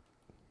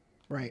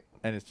 Right.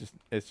 And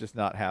it's just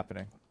not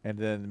happening. And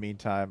then in the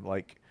meantime,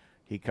 like,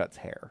 he cuts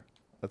hair.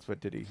 That's what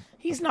Diddy.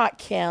 He's not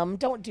Kim.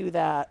 Don't do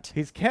that.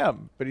 He's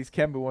Kim, but he's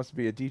Kim who wants to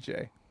be a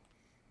DJ.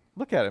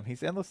 Look at him.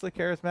 He's endlessly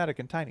charismatic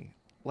and tiny,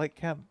 like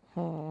Kim.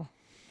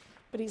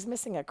 But he's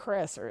missing a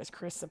Chris, or is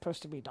Chris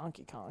supposed to be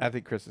Donkey Kong? I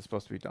think Chris is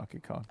supposed to be Donkey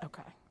Kong.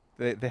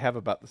 Okay. They have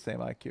about the same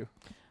IQ.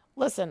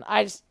 Listen,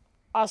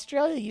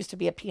 Australia used to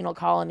be a penal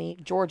colony.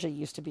 Georgia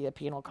used to be a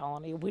penal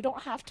colony. We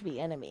don't have to be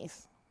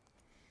enemies.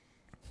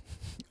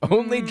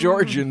 Only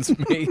Georgians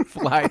may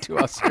fly to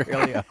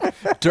Australia.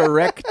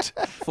 Direct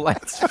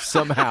flights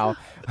somehow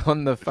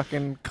on the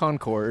fucking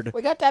Concorde.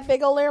 We got that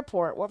big old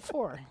airport. What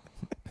for?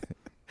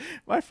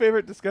 My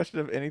favorite discussion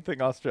of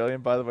anything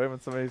Australian, by the way,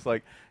 when somebody's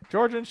like,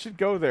 Georgians should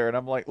go there. And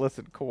I'm like,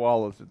 listen,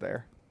 koalas are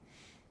there.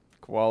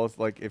 Koalas,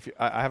 like,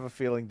 I have a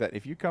feeling that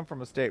if you come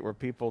from a state where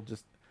people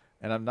just,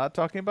 and I'm not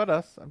talking about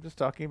us, I'm just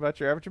talking about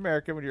your average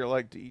American, when you're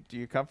like, do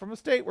you come from a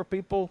state where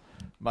people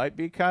might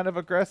be kind of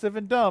aggressive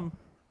and dumb?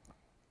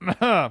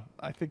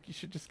 I think you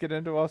should just get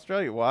into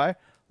Australia. Why?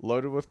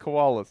 Loaded with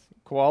koalas.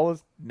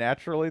 Koalas,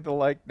 naturally the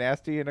like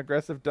nasty and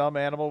aggressive dumb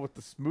animal with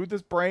the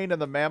smoothest brain in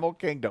the mammal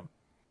kingdom.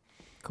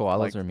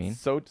 Koalas are mean.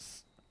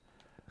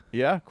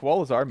 Yeah,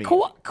 koalas are mean.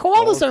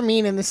 Koalas are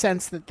mean in the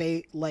sense that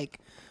they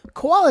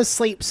koalas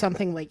sleep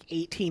something like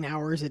 18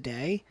 hours a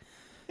day.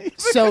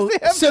 So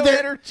they have no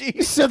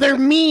energy. So they're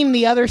mean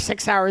the other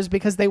 6 hours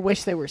because they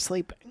wish they were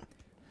sleeping.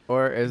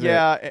 Or is it?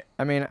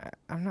 I mean,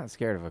 I'm not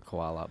scared of a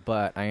koala,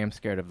 but I am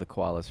scared of the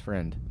koala's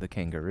friend, the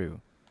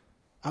kangaroo.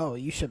 Oh,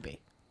 you should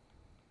be.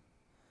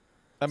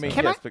 I mean,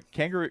 yes, but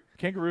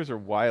kangaroos are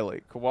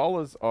wily.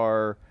 Koalas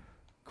are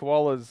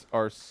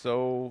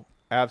so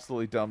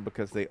absolutely dumb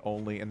because they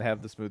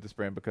have the smoothest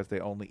brain because they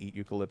only eat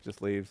eucalyptus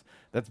leaves.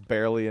 That's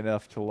barely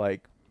enough to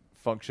like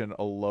function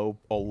a low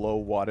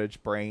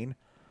wattage brain,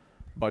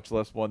 much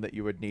less one that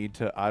you would need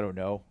to, I don't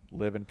know,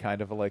 live in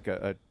kind of like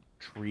a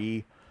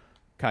tree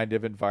kind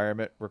of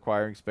environment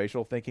requiring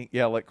spatial thinking.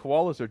 Yeah, like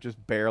koalas are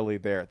just barely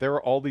there. There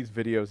are all these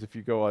videos, if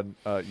you go on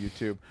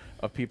YouTube,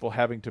 of people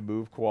having to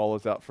move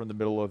koalas out from the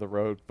middle of the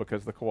road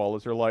because the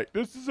koalas are like,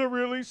 this is a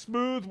really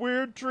smooth,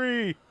 weird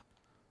tree.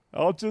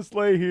 I'll just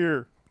lay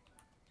here.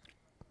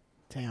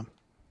 Damn.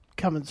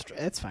 Coming straight.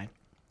 That's fine.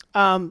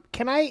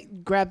 Can I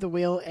grab the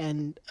wheel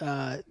and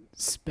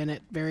spin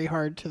it very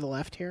hard to the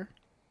left here?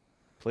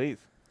 Please.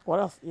 What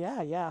else?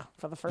 Yeah.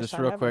 For the first Just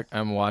time real ever. quick,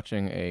 I'm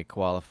watching a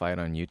koala fight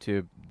on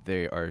YouTube.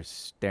 They are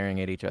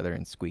staring at each other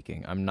and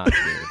squeaking. I'm not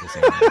scared of this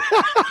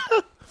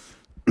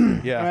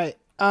animal. Yeah. All right.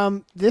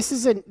 This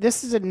is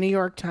a New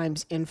York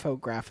Times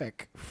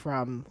infographic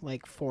from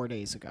like 4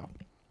 days ago.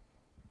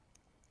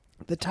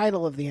 The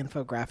title of the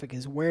infographic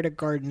is "Where to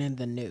Garden in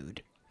the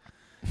Nude."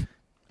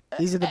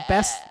 These are the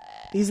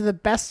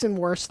best and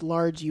worst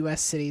large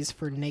U.S. cities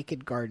for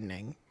naked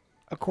gardening,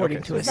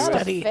 according to a Is that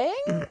study. a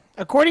thing?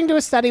 According to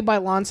a study by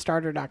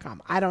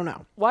LawnStarter.com. I don't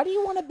know. Why do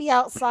you want to be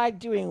outside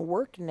doing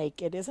work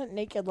naked? Isn't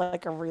naked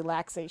like a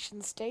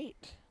relaxation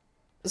state?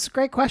 It's a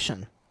great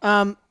question.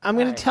 I'm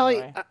going to tell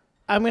you.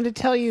 I'm going to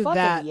tell you Fucking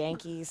that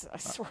Yankees. I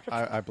swear.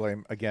 I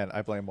blame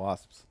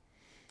wasps.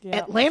 Yeah.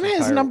 Atlanta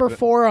is number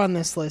 4 on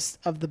this list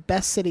of the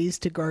best cities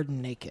to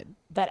garden naked.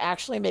 That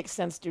actually makes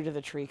sense due to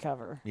the tree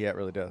cover. Yeah, it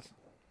really does.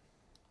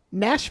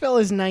 Nashville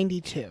is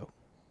 92.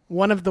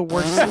 One of the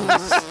worst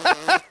cities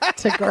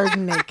to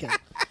garden naked.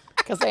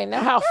 Because they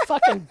know how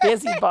fucking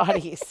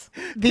busybodies.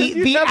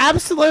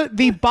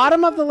 The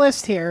bottom of the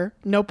list here,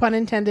 no pun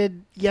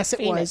intended, yes it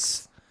Phoenix.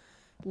 was,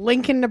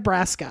 Lincoln,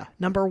 Nebraska,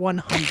 number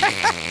 100.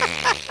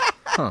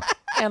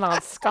 And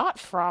on Scott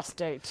Frost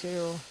Day,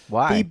 too.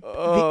 Why?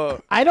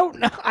 I don't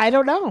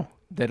know.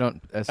 They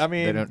don't.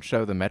 They don't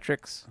show the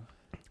metrics.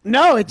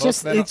 No, it's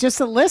just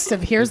a list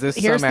of here's Is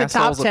this the some top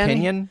asshole's 10.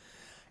 opinion?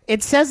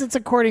 It says it's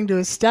according to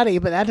a study,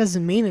 but that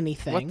doesn't mean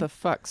anything. What the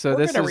fuck? So We're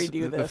this gonna is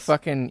redo the this.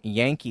 fucking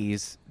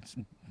Yankees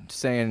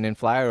saying in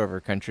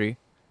flyover country,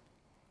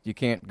 You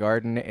can't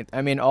garden it.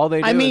 I mean, all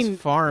they do is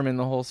farm in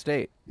the whole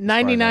state.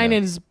 99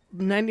 is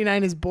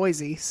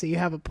Boise, so you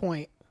have a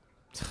point.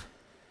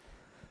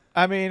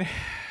 I mean,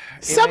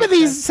 some of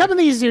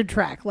these you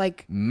track,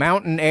 like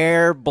mountain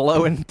air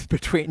blowing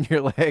between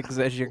your legs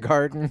as you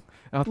garden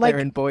out there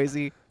in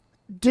Boise.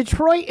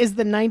 Detroit is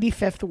the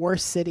 95th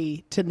worst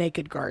city to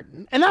naked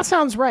garden, and that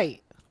sounds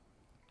right.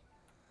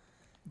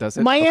 Does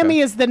it? Miami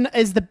is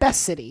the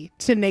best city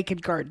to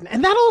naked garden,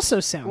 and that also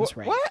sounds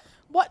right.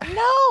 What?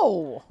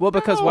 No. Well,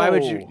 because why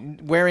would you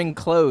wearing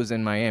clothes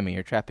in Miami?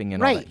 You're trapping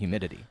in all that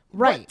humidity.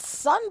 Right. But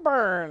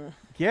sunburn.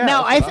 Yeah.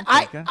 Now,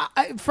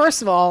 I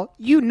first of all,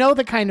 you know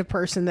the kind of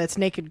person that's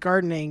naked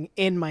gardening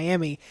in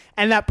Miami,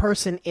 and that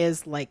person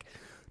is like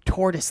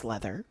tortoise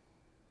leather.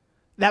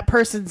 That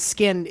person's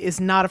skin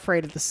is not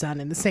afraid of the sun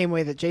in the same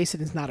way that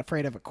Jason is not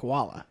afraid of a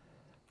koala.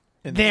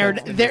 There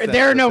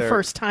are no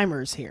first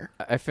timers here.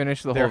 I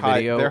finished the whole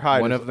video.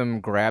 One of them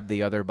grabbed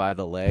the other by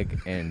the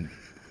leg, and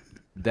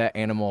that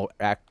animal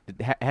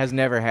has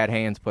never had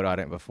hands put on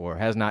it before.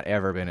 Has not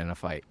ever been in a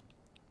fight.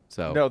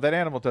 So no, that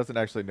animal doesn't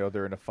actually know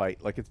they're in a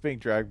fight. Like, it's being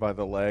dragged by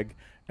the leg,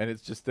 and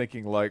it's just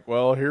thinking like,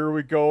 well, here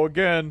we go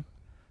again.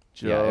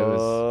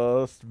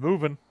 Just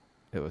moving.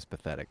 It was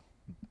pathetic.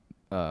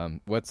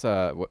 What's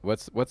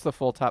the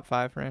full top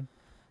 5, Fran?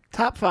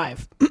 Top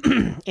 5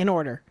 in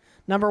order.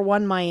 Number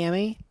 1,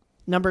 Miami.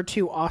 Number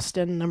 2,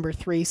 Austin. Number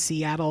 3,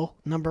 Seattle.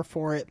 Number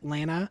 4,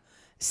 Atlanta.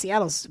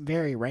 Seattle's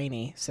very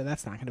rainy, so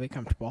that's not going to be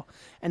comfortable.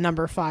 And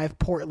number 5,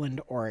 Portland,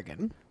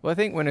 Oregon. Well, I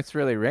think when it's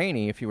really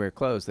rainy, if you wear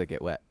clothes, they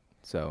get wet.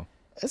 So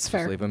that's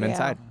fair. Just leave them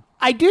inside.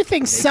 I do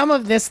think some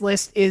of this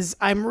list is,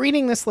 I'm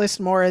reading this list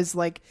more as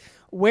like,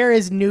 where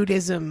is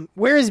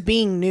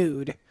being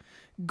nude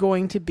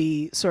going to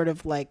be sort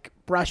of like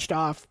brushed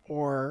off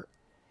or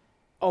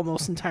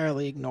almost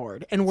entirely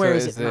ignored? And where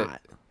is it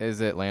not?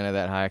 Is Atlanta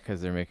that high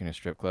because they're making a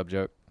strip club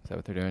joke? Is that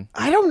what they're doing?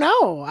 I don't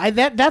know.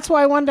 That's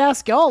why I wanted to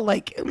ask y'all.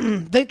 Like,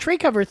 the tree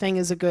cover thing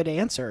is a good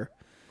answer.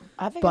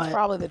 I think it's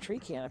probably the tree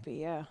canopy.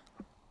 Yeah.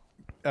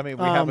 I mean,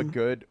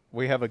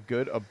 we have a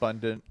good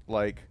abundant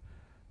like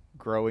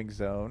growing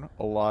zone.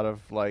 A lot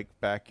of like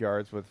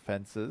backyards with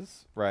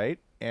fences, right?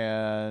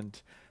 And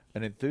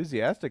an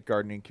enthusiastic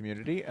gardening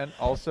community, and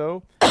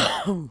also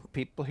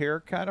people here are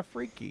kind of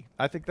freaky.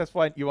 I think that's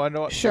why you want to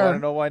know. Sure. You want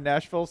to know why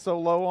Nashville's so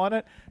low on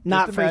it?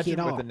 Not Just freaky at imagine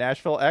all. with the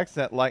Nashville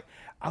accent, like,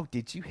 oh,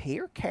 did you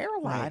hear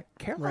Caroline? Right.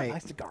 Caroline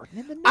likes to garden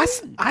in the nude.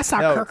 I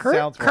saw No,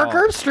 Kirk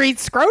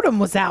Herbstreit's scrotum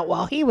was out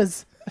while he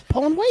was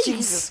pulling weights.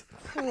 Jesus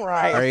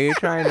Christ. Are you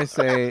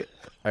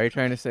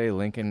trying to say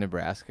Lincoln,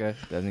 Nebraska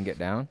doesn't get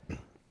down?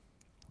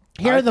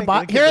 Here are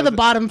the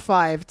bottom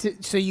 5,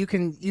 so you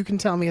can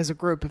tell me as a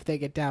group if they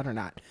get down or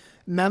not.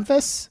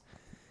 Memphis,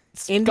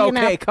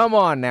 Indianapolis. Okay, come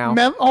on now.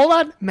 Hold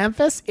on.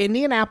 Memphis,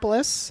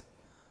 Indianapolis,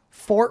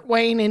 Fort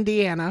Wayne,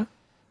 Indiana,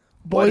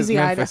 Boise,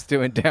 what is Memphis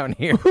doing down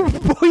here?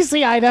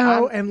 Boise,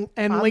 Idaho, and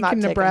I'm Lincoln,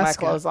 not Nebraska.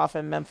 taking my clothes off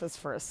in Memphis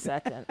for a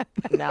second.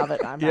 Now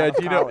that I'm Yeah, out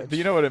of college. do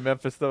you know what in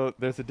Memphis though?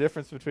 There's a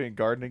difference between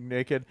gardening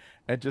naked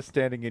and just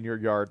standing in your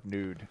yard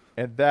nude,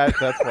 and that's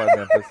why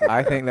Memphis. Is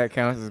I think that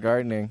counts as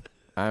gardening.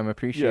 I'm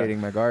appreciating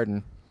my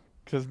garden.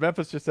 Because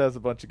Memphis just has a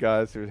bunch of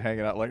guys who are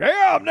hanging out like, hey,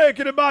 I'm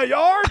naked in my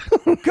yard.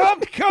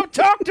 Come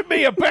talk to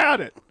me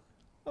about it.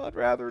 I'd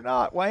rather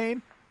not,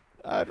 Wayne.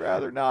 I'd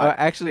rather not.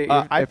 Actually,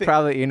 I think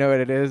probably, you know what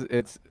it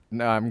is?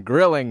 I'm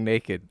grilling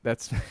naked.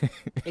 That's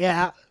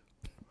Yeah.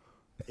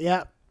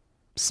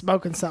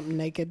 Smoking something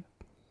naked.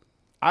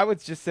 I would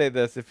just say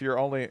this: if you're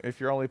only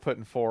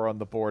putting 4 on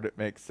the board, it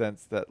makes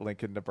sense that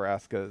Lincoln,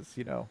 Nebraska is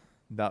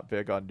not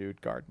big on nude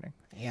gardening.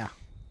 Yeah.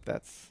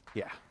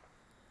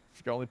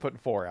 If you're only putting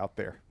 4 out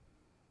there.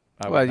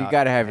 Well, you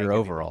got to have your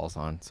overalls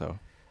on, so.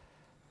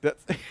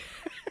 That's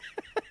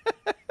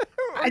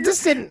I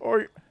just didn't.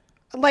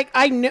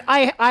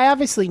 I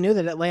obviously knew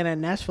that Atlanta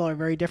and Nashville are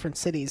very different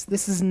cities.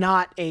 This is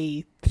not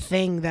a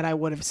thing that I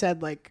would have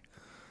said like,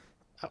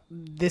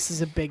 this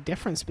is a big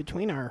difference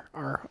between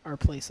our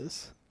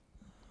places.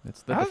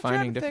 It's the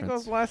defining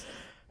difference.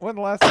 When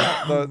the last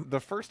time,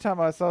 the first time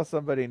I saw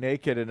somebody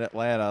naked in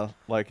Atlanta,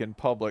 like in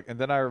public, and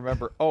then I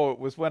remember, it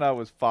was when I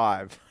was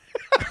 5.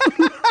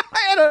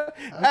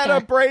 At a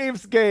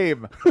Braves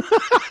game.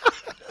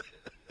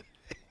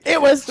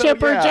 It was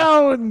Chipper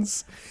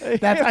Jones.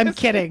 I'm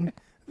kidding.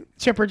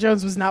 Chipper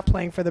Jones was not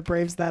playing for the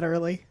Braves that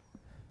early.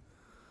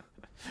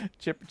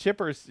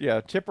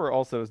 Chipper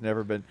also has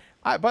never been.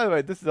 By the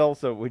way, this is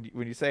also when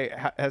you say,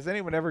 has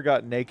anyone ever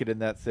gotten naked in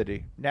that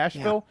city?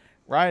 Nashville? Yeah.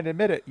 Ryan,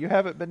 admit it. You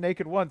haven't been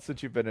naked once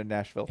since you've been in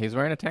Nashville. He's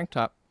wearing a tank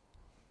top.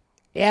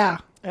 Yeah.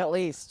 At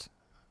least.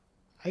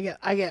 I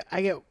get.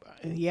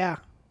 Yeah.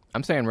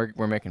 I'm saying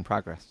we're making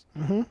progress.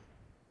 Mm-hmm.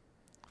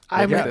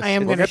 I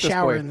am going to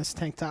shower in this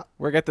tank top.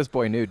 We'll get this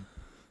boy nude.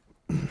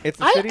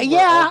 It's a city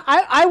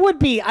I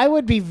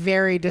would be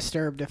very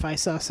disturbed if I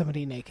saw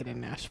somebody naked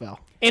in Nashville.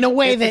 In a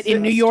way that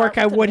in New York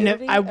I wouldn't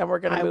have. And we're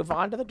going to move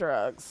on to the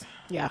drugs.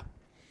 Yeah.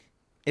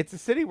 It's a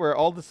city where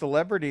all the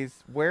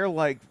celebrities wear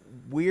like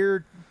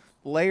weird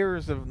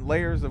layers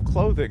of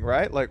clothing,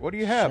 right? Like, what do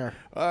you have? Sure.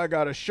 I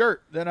got a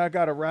shirt, then I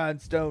got a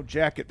rhinestone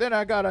jacket, then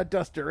I got a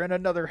duster and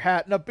another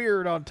hat and a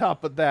beard on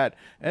top of that,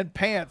 and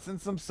pants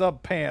and some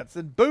sub pants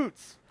and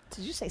boots.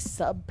 Did you say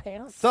sub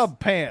pants? Sub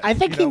pants. I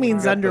think he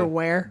means we got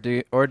underwear.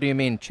 Do you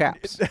mean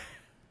chaps?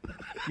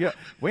 Yeah,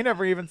 we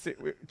never even see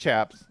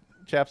chaps.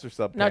 Chaps are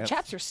sub No, pants.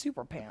 chaps are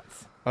super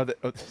pants. Are they,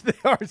 they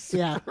are super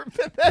Yeah.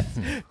 pants.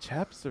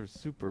 Chaps are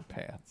super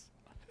pants.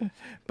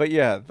 But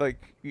yeah,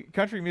 like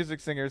country music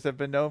singers have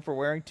been known for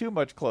wearing too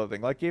much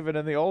clothing. Like even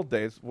in the old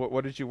days,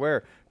 what did you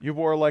wear? You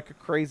wore like a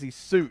crazy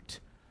suit.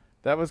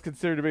 That was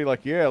considered to be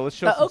like, yeah, let's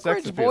show The some Oak sex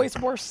Ridge appeal. boys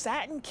wore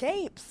satin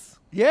capes.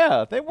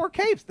 Yeah, they wore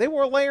capes. They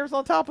wore layers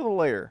on top of the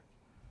layer.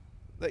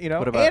 You know,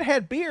 What about- and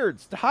had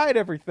beards to hide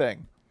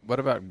everything. What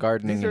about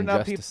gardening These are in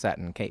not just a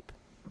satin cape?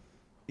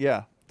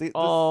 Yeah.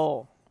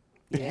 Oh,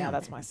 yeah,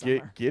 that's my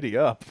summer. Giddy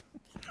up.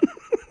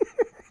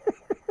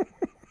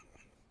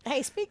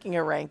 Hey, speaking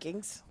of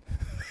rankings.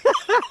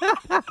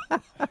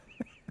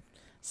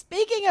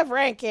 Speaking of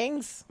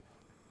rankings.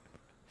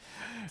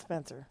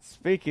 Spencer.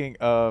 Speaking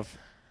of,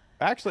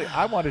 actually,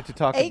 I wanted to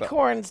talk about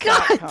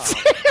Acorns.com.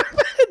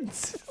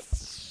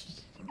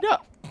 No.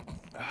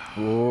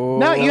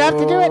 No, you have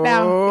to do it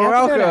now. You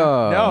have to do it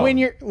now. No.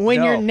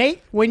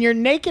 When you're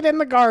naked in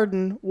the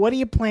garden, what are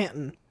you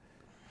planting?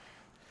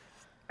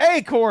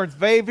 Acorns,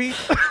 baby.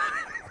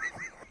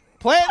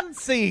 Planting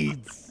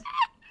seeds.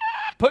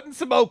 Putting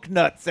some oak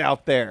nuts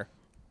out there.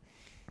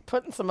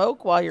 Putting some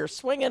oak while you're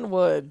swinging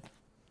wood.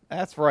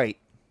 That's right.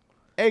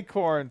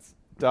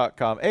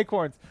 Acorns.com.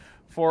 Acorns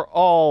for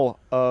all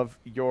of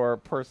your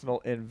personal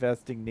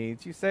investing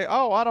needs. You say,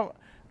 "Oh, I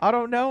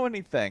don't know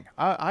anything.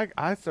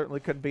 I certainly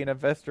couldn't be an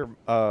investor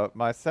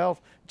myself."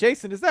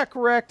 Jason, is that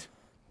correct?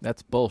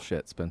 That's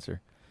bullshit,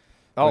 Spencer.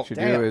 Oh, What you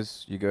damn. do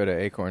is you go to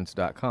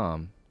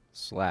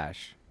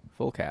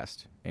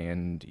acorns.com/fullcast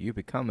and you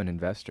become an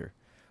investor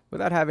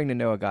without having to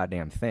know a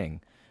goddamn thing,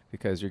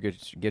 because you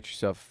get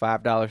yourself a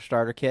 $5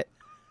 starter kit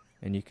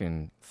and you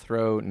can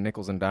throw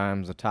nickels and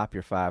dimes atop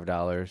your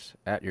 $5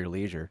 at your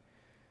leisure.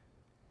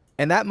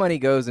 And that money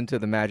goes into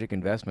the Magic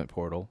Investment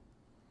Portal.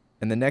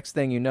 And the next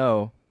thing you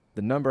know,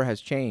 the number has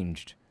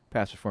changed.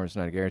 Past performance is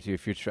not a guarantee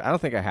of future. I don't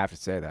think I have to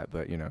say that,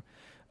 but,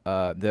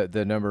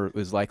 the number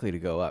is likely to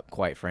go up,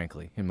 quite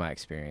frankly, in my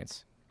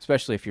experience,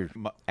 especially if you're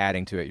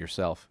adding to it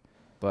yourself.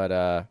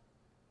 But,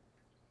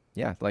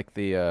 yeah, like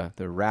the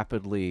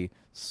rapidly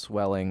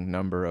swelling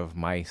number of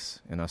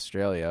mice in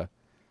Australia,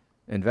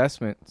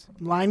 investments.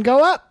 Line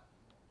go up.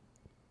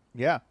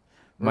 Yeah.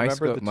 Mice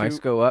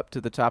go up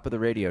to the top of the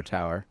radio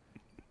tower.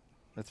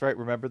 That's right.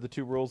 Remember the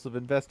two rules of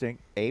investing: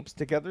 apes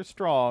together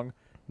strong,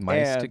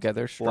 Mice and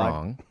together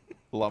strong.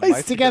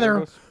 Mice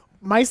together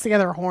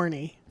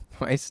horny.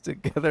 Mice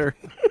together.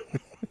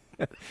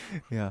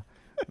 Yeah.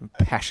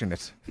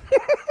 Passionate.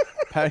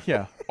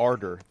 Yeah,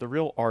 ardor. The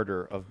real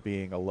ardor of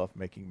being a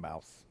lovemaking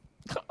mouse.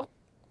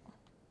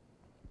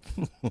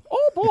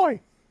 Oh,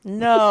 boy.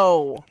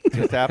 No.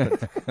 Just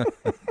happened.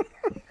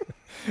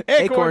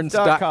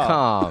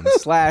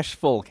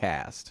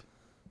 Acorns.com/fullcast.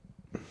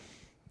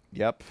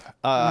 Yep.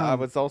 I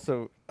was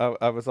also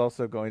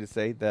going to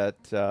say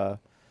that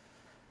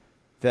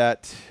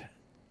that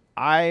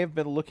I have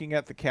been looking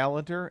at the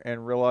calendar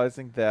and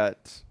realizing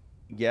that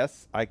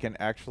yes, I can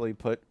actually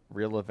put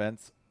real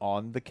events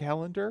on the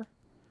calendar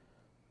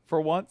for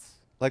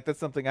once. Like that's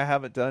something I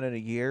haven't done in a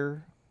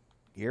year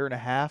and a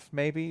half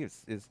maybe,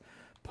 is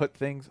put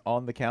things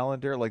on the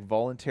calendar, like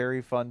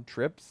voluntary fun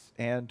trips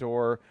and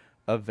or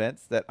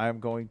events that I'm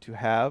going to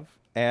have.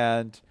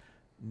 And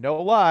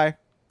no lie,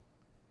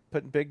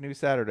 putting Big New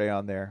Saturday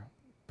on there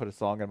put a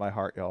song in my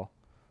heart, y'all.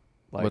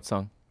 Like, What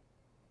song?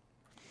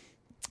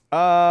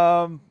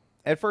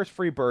 At first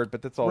Free Bird,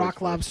 but that's always Rock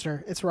first.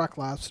 Lobster. It's Rock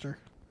Lobster.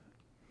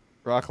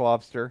 Rock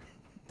Lobster,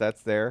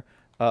 that's there.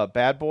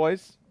 Bad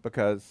Boys,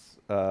 because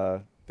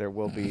there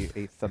will be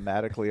a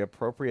thematically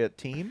appropriate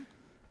team.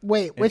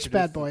 Wait, which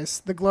Bad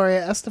Boys? The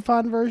Gloria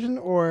Estefan version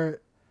or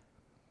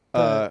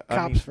the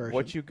Cops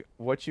version?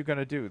 What you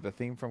gonna do? The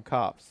theme from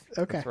Cops.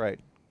 Okay. That's right.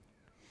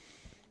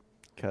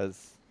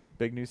 Because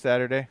Big New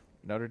Saturday,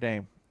 Notre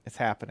Dame, it's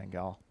happening,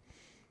 y'all.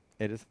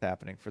 It is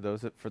happening for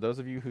those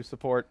of you who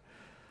support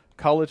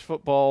college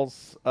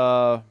football's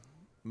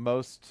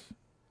most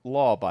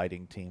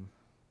law-abiding team.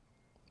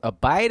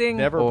 Abiding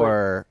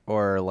Never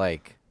or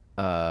like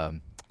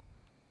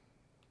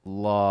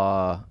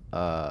law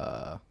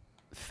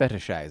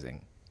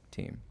fetishizing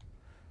team.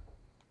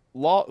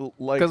 Law,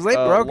 like Because they've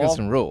broken law-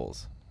 some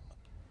rules.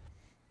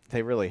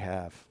 They really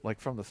have, like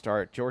from the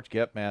start. George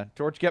Gipp, man.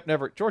 George Gipp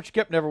never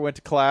went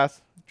to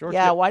class.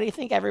 Why do you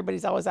think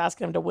everybody's always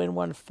asking him to win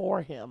one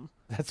for him?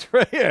 That's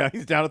right. Yeah,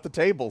 he's down at the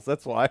tables.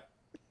 That's why.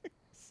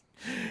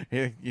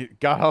 He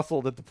got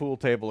hustled at the pool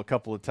table a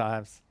couple of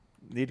times.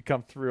 Need to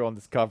come through on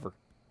this cover.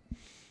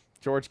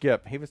 George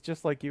Gipp, he was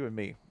just like you and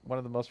me, one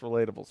of the most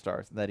relatable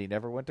stars, in that he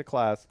never went to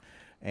class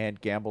and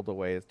gambled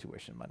away his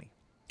tuition money.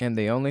 And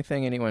the only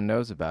thing anyone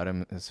knows about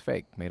him is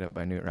fake, made up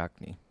by Newt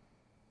Rockney.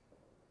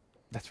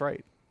 That's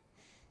right.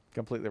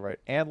 Completely right.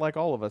 And like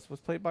all of us, was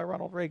played by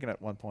Ronald Reagan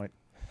at one point.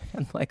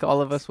 And like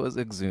all of us was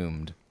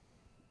exhumed.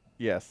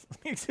 Yes.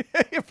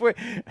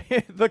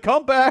 The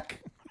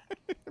comeback.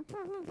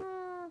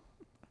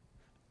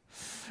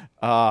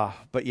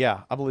 But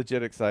yeah, I'm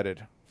legit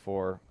excited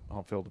for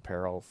Home Field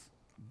Apparel's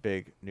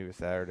big new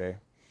Saturday.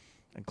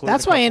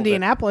 That's why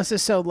Indianapolis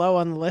is so low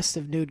on the list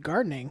of nude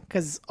gardening,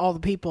 because all the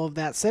people of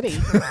that city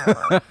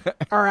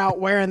are out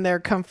wearing their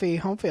comfy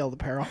home field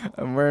apparel.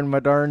 I'm wearing my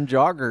darn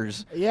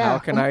joggers. Yeah. How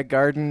can I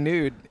garden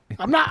nude?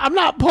 I'm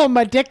not pulling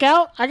my dick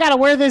out. I gotta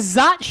wear this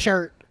Zot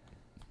shirt.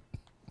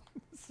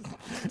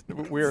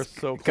 We are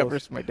so close.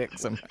 Covers my dick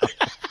somehow.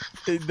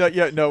 We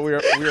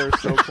are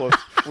so close.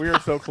 We are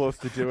so close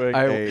to doing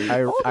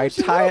I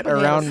tie it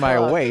around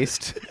my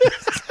waist.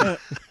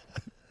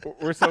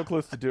 We're so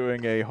close to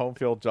doing a home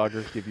field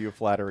joggers give you a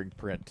flattering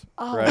print.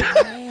 Oh, right?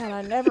 Man,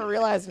 I never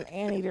realized an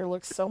anteater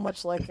looks so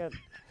much like a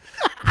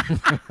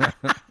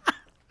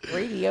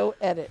radio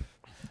edit.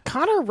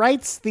 Connor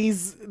writes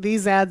these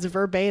ads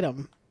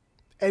verbatim,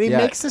 and he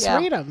makes us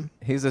read them.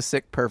 He's a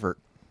sick pervert.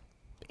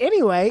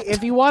 Anyway,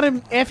 if you want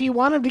him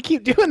to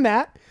keep doing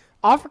that,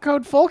 offer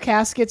code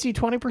FULLCAST gets you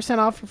 20%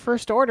 off your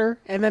first order,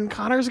 and then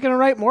Connor's gonna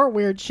write more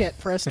weird shit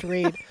for us to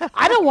read.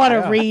 I don't want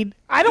to read.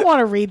 I don't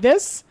want to read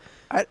this.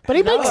 But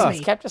he makes me.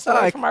 He's kept us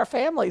away from our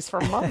families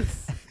for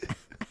months.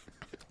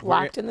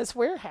 Locked in this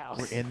warehouse.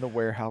 We're in the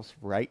warehouse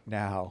right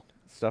now,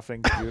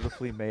 stuffing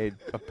beautifully made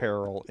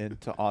apparel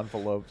into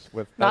envelopes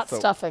with not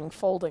stuffing,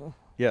 folding.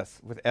 Yes,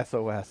 with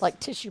SOS.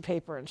 Like tissue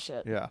paper and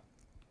shit. Yeah.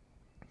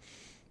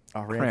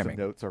 Our ransom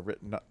notes are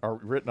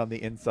written on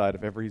the inside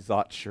of every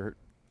Zot shirt.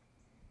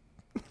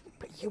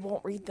 But you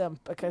won't read them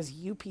because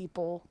you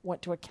people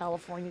went to a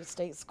California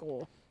state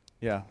school.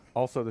 Yeah.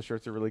 Also, the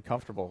shirts are really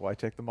comfortable. Why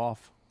take them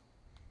off?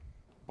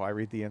 Why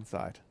read the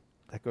inside?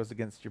 That goes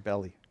against your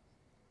belly.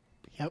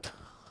 Yep.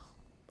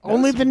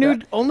 Only the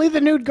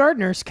nude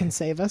gardeners can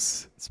save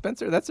us.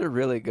 Spencer, that's a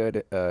really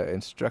good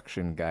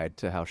instruction guide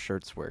to how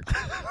shirts work.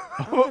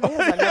 Oh, it is.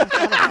 I never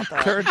thought about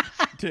that. Turn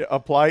to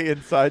apply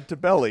inside to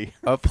belly.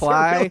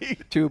 Apply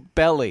to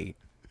belly.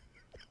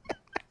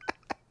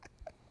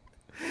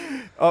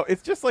 Oh,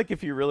 it's just like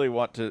if you really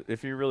want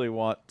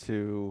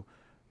to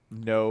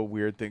know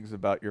weird things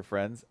about your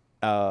friends,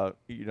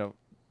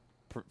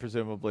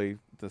 presumably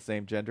the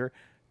same gender,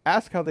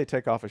 ask how they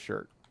take off a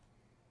shirt.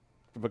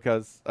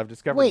 Because I've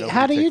discovered. Wait,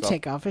 how do you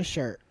take off a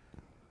shirt?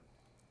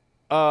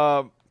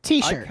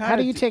 T-shirt. How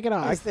do you take it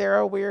off? Is there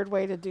a weird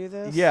way to do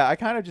this? Yeah, I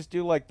kind of just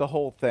do like the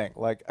whole thing.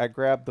 Like I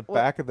grab the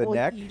back of the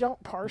neck. You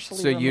don't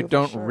partially. So you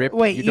don't rip.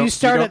 Wait, you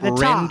start at the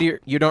top.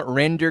 You don't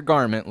rend your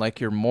garment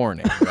like you're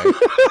mourning, right?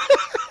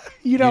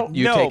 You don't.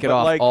 You take it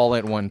off all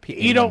at one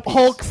piece. You don't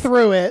Hulk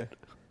through it.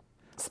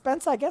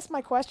 Spence, I guess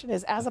my question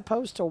is, as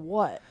opposed to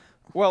what?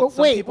 Well,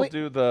 some people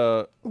do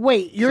the.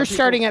 Wait, you're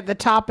starting at the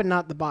top and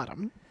not the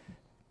bottom.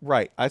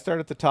 Right. I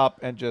start at the top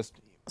and just.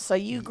 So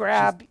you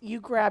grab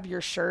your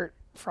shirt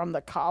from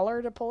the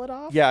collar to pull it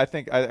off? Yeah, I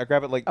think I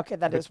grab it like. Okay,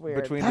 that is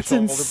weird. Between That's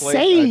the shoulder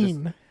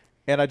insane. blades.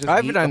 And I just.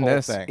 I've eat done the whole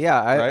this. Thing,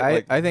 yeah,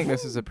 right? I think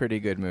this is a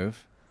pretty good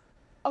move.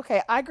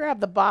 Okay, I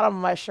grab the bottom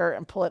of my shirt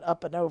and pull it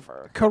up and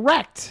over.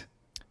 Correct.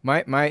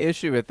 My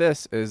issue with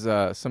this is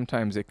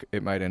sometimes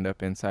it might end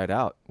up inside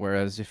out.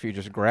 Whereas if you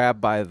just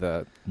grab by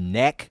the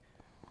neck,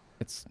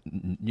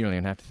 you don't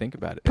even have to think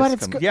about it. But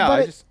it's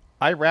yeah.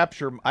 I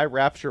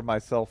rapture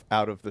myself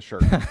out of the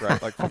shirt.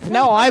 Right? Like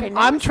no,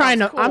 I'm trying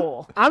to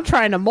cool. I'm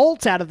trying to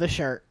molt out of the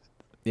shirt.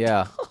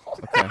 Yeah.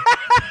 Okay.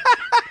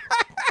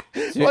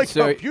 Like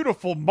a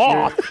beautiful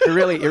moth. You're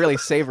really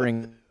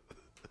savoring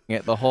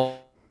it the whole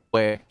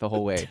way.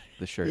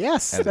 The shirt.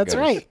 Yes, that's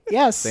right.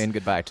 Yes. Saying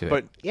goodbye to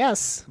it.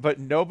 Yes. But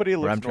nobody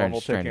looks normal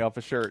taking off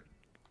a shirt.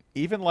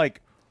 Even like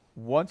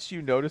once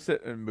you notice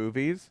it in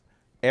movies,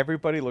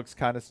 everybody looks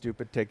kind of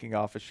stupid taking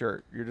off a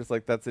shirt. You're just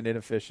like, that's an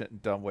inefficient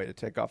and dumb way to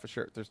take off a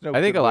shirt. There's no. I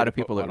think a lot of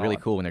people look really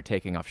cool when they're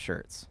taking off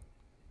shirts.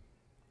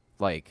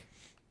 Like,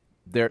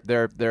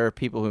 there are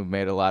people who've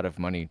made a lot of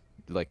money,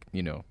 like,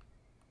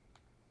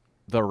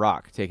 The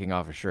Rock taking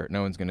off a shirt.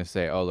 No one's gonna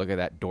say, "Oh, look at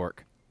that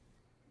dork."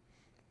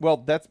 Well,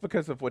 that's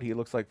because of what he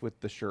looks like with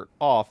the shirt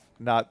off,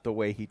 not the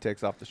way he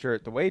takes off the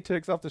shirt. The way he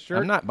takes off the shirt,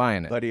 I'm not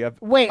buying it. Buddy,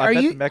 Wait, are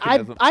you?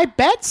 I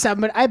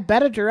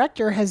bet a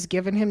director has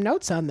given him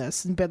notes on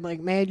this and been like,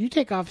 "Man, you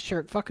take off a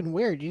shirt, fucking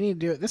weird. You need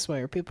to do it this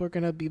way, or people are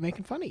gonna be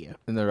making fun of you."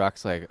 And The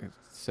Rock's like,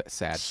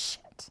 sad.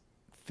 Shit.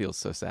 Feels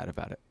so sad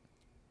about it.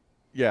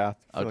 Yeah,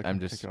 I'm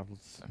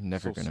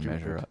never gonna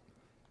measure up.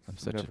 I'm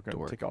such a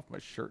dork. Take off my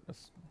shirt in a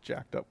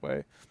jacked up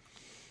way.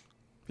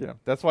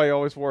 That's why he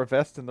always wore a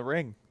vest in the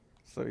ring.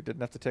 So he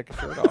didn't have to take a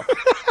shirt off.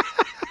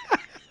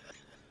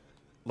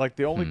 Like,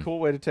 the only cool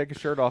way to take a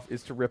shirt off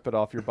is to rip it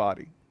off your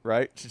body,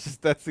 right?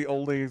 That's the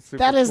only super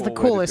That is cool the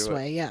coolest way.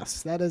 way.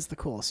 Yes, that is the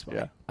coolest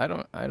way. Yeah.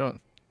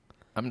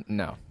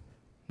 No.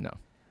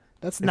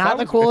 That's not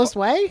the coolest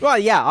way? Well,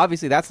 yeah,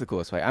 obviously that's the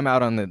coolest way. I'm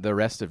out on the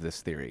rest of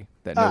this theory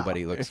that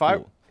nobody looks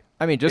cool.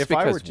 I mean, just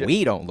because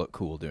we don't look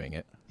cool doing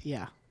it.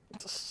 Yeah.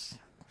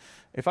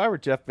 If I were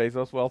Jeff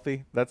Bezos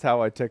wealthy, that's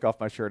how I'd take off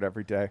my shirt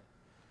every day.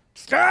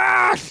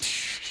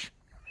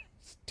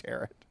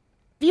 Tear it.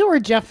 you were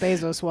Jeff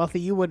Bezos wealthy,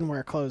 you wouldn't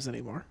wear clothes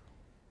anymore.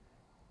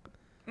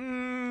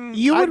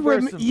 You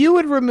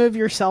would remove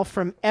yourself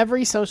from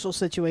every social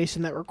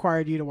situation that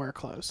required you to wear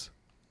clothes.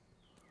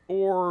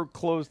 Or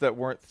clothes that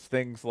weren't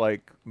things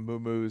like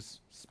muumuus,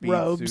 speed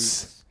robes.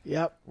 suits,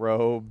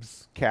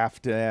 Robes,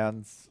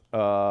 caftans,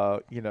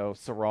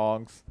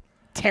 sarongs,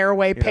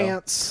 tearaway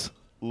pants,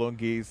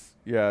 lungis.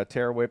 Yeah,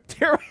 tearaway.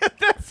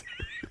 That's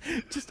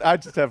I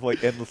just have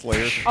like endless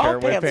layers of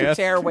tearaway pants. Are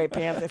tearaway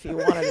pants if you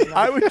wanted to.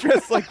 I would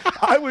dress like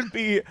I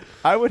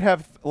would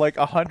have like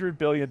 $100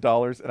 billion,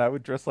 and I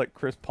would dress like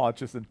Chris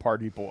Pontius and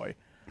Party Boy.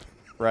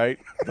 Right?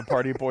 The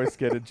Party Boy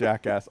skit in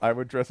Jackass. I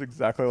would dress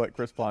exactly like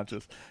Chris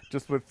Pontius,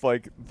 just with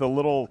like the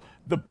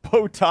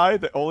bow tie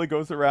that only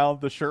goes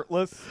around the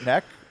shirtless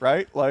neck,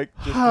 right? Like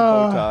just the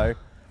bow tie,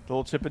 the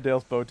little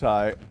Chippendales bow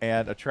tie,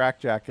 and a track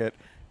jacket,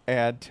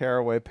 and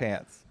tearaway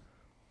pants,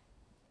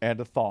 and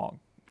a thong.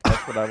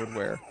 That's what I would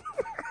wear.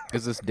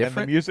 Is this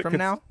different from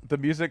now? The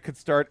music could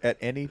start at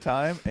any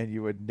time, and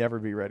you would never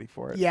be ready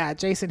for it. Yeah,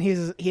 Jason,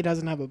 he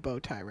doesn't have a bow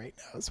tie right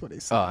now. That's what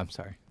he's saying. Oh, I'm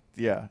sorry.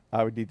 Yeah,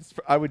 I would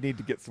need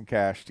to get some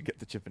cash to get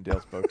the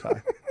Chippendales bow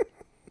tie.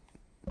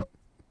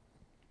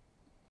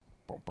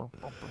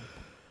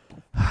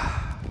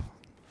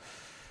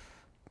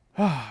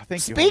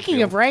 Thank you.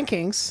 Speaking of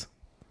rankings,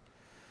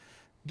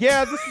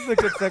 yeah, this is a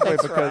good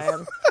segue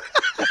because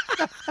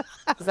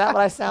is that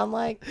what I sound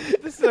like?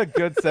 This is a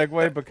good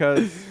segue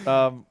because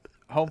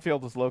home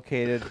field is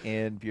located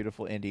in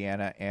beautiful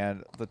Indiana,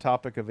 and the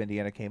topic of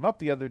Indiana came up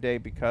the other day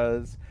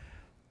because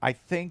I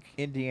think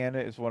Indiana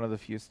is one of the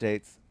few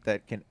states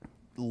that can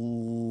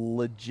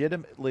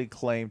legitimately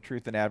claim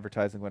truth in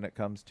advertising when it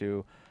comes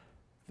to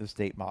the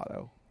state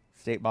motto.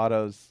 State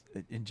mottos,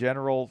 in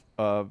general,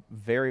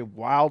 vary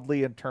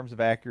wildly in terms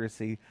of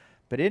accuracy,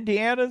 but I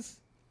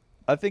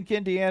think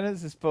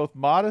Indiana's is both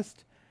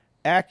modest,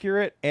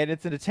 accurate, and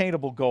it's an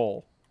attainable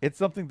goal. It's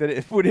something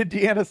that when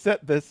Indiana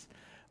set this,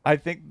 I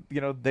think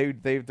there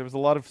was a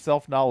lot of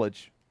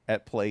self-knowledge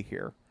at play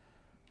here,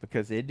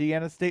 because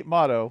Indiana's state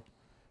motto,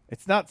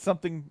 it's not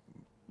something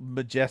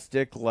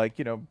majestic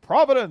like,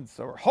 Providence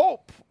or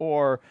Hope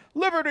or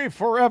Liberty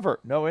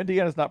Forever. No,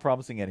 Indiana's not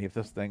promising any of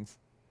those things.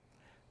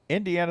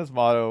 Indiana's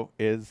motto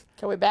is...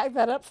 Can we back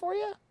that up for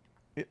you?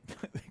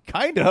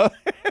 Kinda.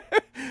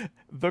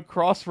 The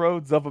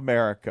Crossroads of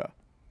America.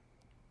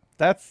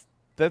 That's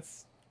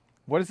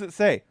what does it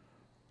say?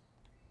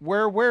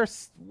 Where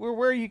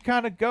you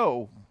kind of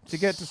go to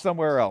get to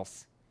somewhere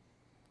else.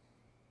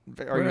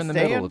 We're in the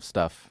middle of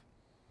stuff.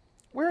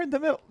 We're in the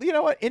middle. You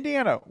know what?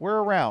 Indiana, we're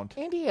around.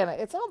 Indiana,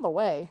 it's on the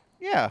way.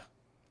 Yeah.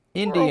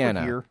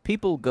 Indiana,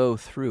 people go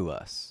through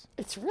us.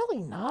 It's really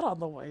not on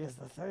the way is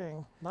the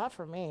thing. Not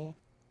for me.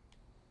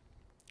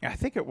 I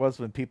think it was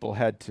when people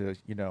had to,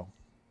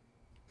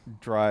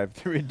 drive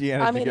through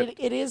Indiana. I mean,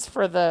 it is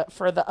for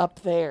the up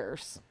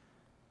theres.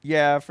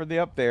 Yeah, for the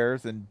up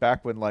theres, and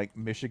back when like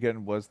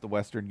Michigan was the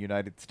Western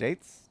United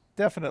States,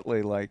 definitely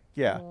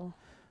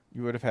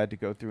you would have had to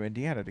go through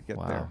Indiana to get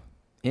there.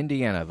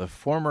 Indiana, the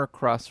former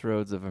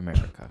crossroads of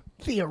America.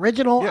 The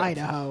original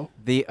Idaho.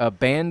 The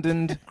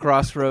abandoned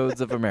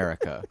crossroads of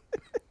America.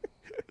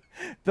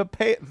 The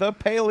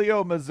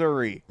Paleo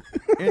Missouri,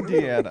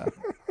 Indiana.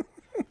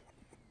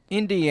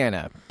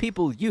 Indiana,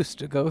 people used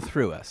to go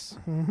through us.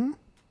 Mm-hmm.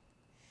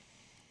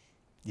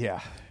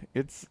 Yeah,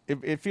 it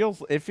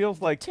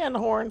feels like tin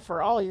horn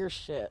for all your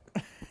shit.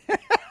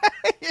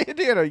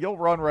 Indiana, you'll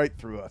run right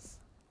through us.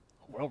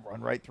 We'll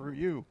run right through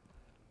you.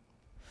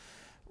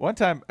 One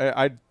time,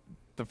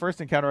 the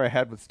first encounter I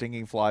had with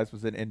stinging flies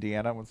was in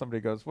Indiana. When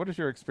somebody goes, "What is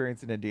your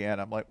experience in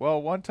Indiana?" I'm like,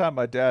 "Well, one time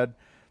my dad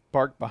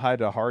parked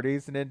behind a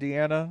Hardee's in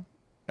Indiana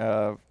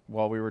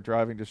while we were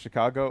driving to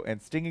Chicago,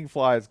 and stinging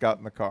flies got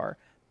in the car."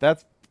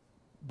 That's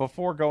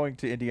before going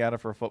to Indiana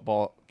for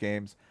football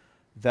games.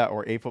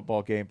 Or a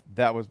football game,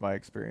 that was my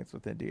experience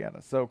with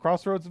Indiana. So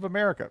Crossroads of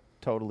America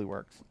totally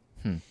works.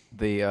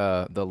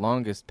 The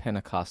longest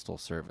Pentecostal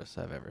service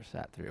I've ever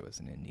sat through was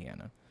in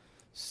Indiana.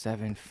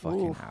 7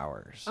 fucking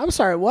hours. I'm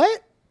sorry,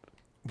 what?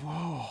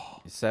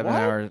 Whoa. 7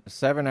 hours.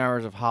 7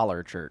 hours of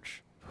holler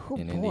church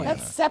in Indiana.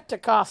 That's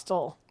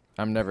Septicostal.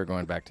 I'm never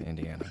going back to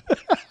Indiana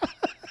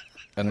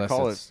unless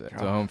it's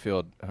the home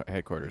field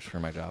headquarters for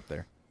my job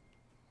there.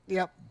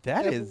 Yep.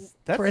 That's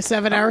for a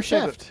 7-hour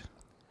shift.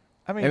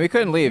 I mean, and we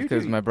couldn't leave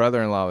because my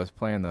brother-in-law was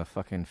playing the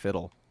fucking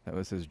fiddle. That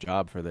was his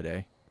job for the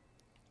day.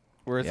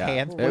 Were his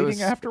hands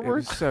bleeding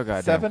afterwards? It was so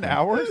goddamn 7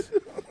 hours?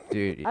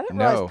 Dude, I didn't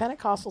realize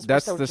Pentecostals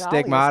that's were so the jolly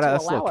stigmata. as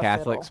That's to a little allow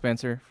Catholic, fiddle.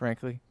 Spencer,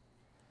 frankly.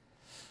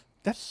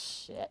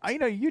 That's shit. I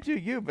know you do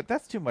you, but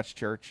that's too much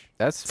church.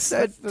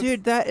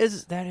 Dude, that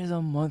is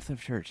a month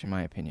of church in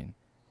my opinion.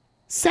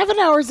 7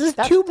 hours is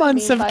 2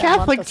 months of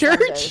Catholic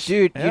church.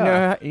 Dude,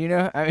 you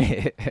know,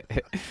 I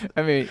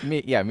mean,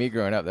 me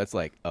growing up, that's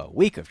like a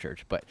week of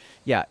church. But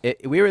yeah,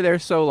 we were there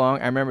so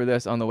long. I remember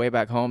this on the way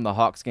back home. The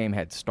Hawks game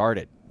had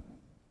started.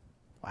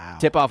 Wow.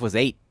 Tip-off was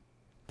 8.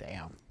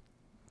 Damn.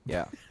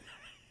 Yeah.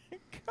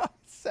 God,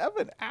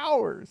 7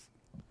 hours.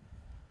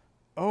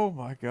 Oh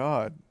my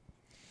God.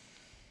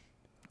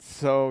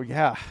 So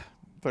yeah,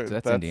 So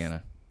that's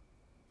Indiana.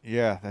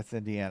 Yeah, that's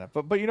Indiana.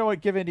 But you know what?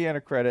 Give Indiana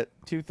credit.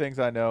 Two things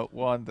I know.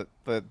 One,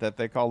 that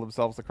they call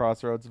themselves the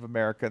Crossroads of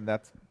America, and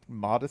that's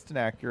modest and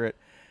accurate.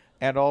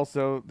 And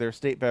also, their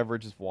state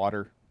beverage is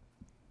water,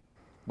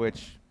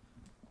 which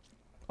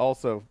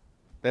also,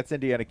 that's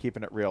Indiana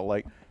keeping it real.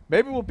 Like,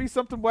 maybe we'll be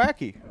something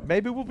wacky.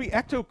 Maybe we'll be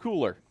Ecto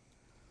Cooler.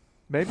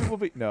 Maybe we'll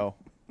be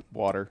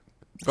water.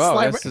 Oh,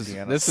 Slimer,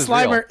 this is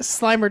real.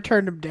 Slimer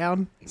turned him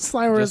down.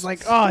 Slimer was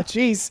like, "Oh,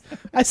 jeez,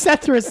 I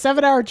sat through a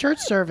 7-hour church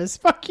service.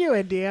 Fuck you,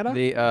 Indiana."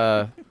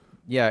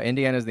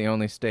 Indiana is the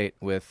only state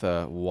with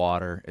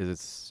water as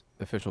its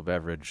official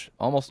beverage.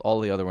 Almost all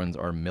the other ones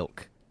are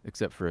milk,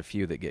 except for a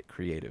few that get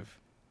creative.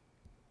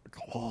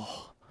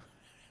 Oh.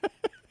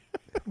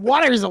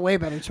 Water is a way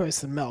better choice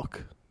than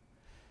milk.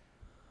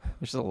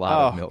 There's a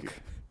lot of milk.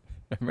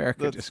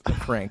 America just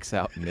cranks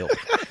out milk.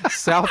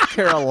 South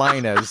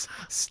Carolina's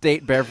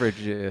state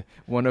beverage,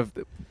 one of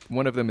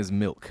them is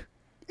milk.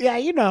 Yeah,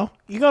 you know,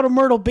 you go to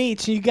Myrtle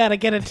Beach and you got to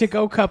get a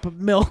to-go cup of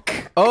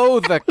milk.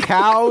 Oh, the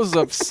cows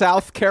of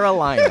South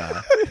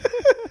Carolina.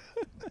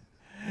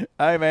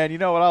 Hey, man, you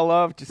know what I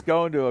love? Just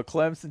going to a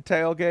Clemson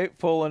tailgate,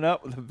 pulling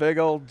up with a big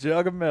old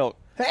jug of milk.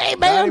 Hey,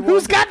 man,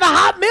 who's got the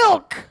hot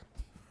milk?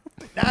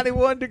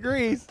 91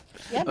 degrees.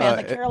 Yeah, man,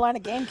 the Carolina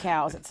game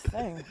cows. It's a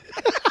thing.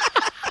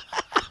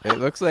 It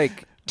looks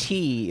like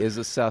tea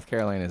is South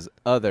Carolina's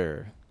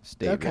other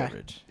state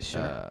beverage.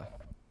 Sure.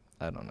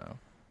 I don't know.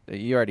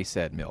 You already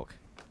said milk.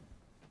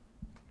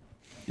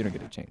 You don't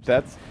get to change.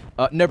 That's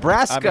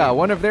Nebraska.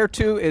 One of their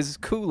two is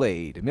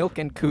Kool-Aid. Milk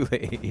and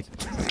Kool-Aid.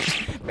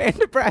 Man,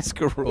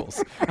 Nebraska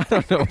rules. I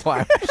don't know why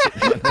I'm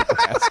shitting on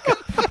Nebraska.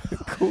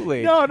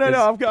 Kool-Aid. No.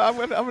 I'm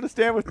going to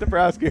stand with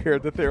Nebraska here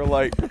that they're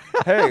like,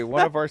 hey,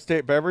 one of our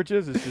state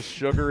beverages is just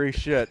sugary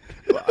shit.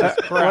 That's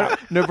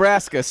crap.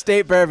 Nebraska,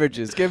 state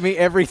beverages. Give me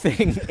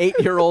everything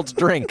 8-year-olds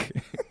drink.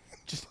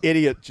 Just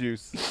idiot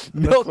juice.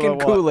 Milk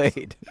and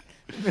Kool-Aid.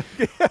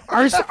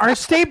 Our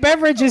state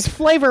beverage is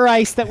flavor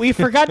ice that we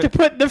forgot to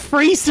put in the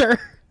freezer.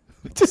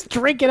 Just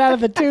drink it out of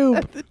the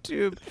tube. The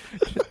tube.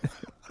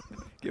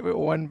 Give it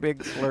one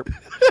big slurp.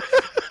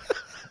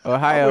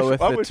 Ohio with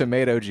the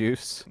tomato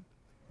juice.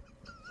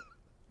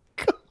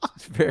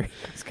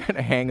 It's kind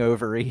of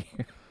hangovery.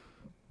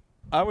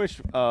 I wish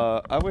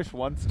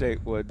one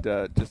state would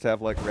just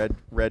have like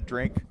red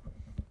drink.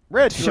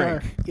 Red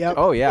drink. Yep.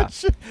 Oh yeah.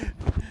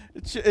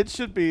 It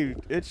should be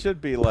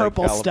like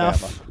purple Alabama.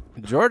 stuff.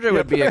 Georgia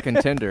would be a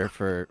contender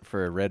for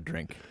a red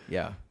drink.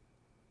 Yeah.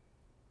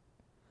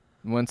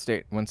 One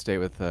state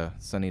with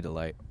Sunny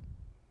Delight.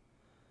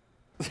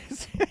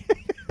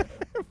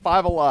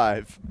 5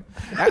 Alive.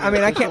 I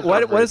mean, I can't.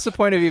 What is the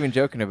point of even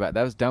joking about?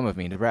 That was dumb of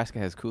me. Nebraska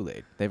has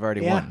Kool-Aid. They've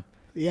already won.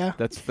 Yeah.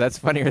 That's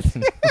funnier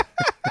than.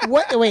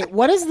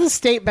 What is the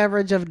state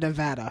beverage of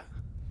Nevada?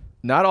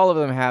 Not all of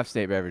them have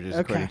state beverages,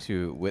 according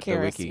to the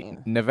wiki.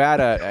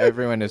 Nevada,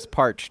 everyone is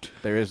parched.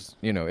 There is,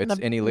 it's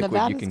any liquid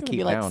Nevada's you can gonna keep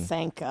be like down.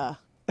 Sanka.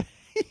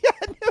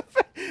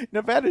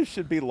 Nevada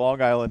should be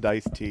Long Island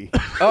iced tea.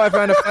 Oh, I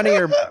found a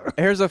funnier.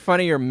 Here's a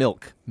funnier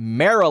milk.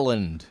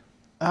 Maryland.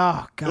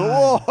 Oh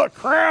God. Oh,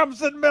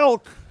 crabs and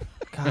milk.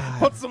 God.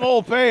 Put some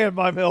Old Bay in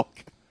my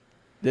milk.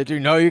 Did you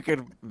know you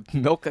could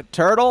milk a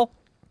turtle?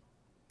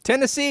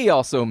 Tennessee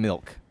also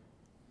milk.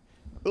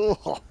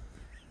 Ugh.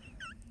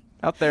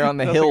 Out there on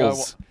the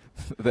hills,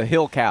 the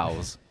hill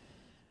cows.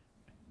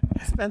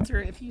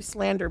 Spencer, if you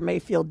slander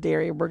Mayfield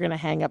Dairy, we're going to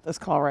hang up this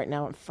call right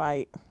now and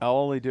fight. I'll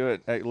only do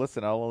it. Hey,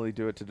 listen, I'll only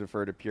do it to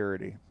defer to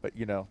purity. But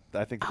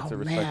I think it's a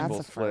respectable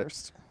that's a split.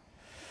 first.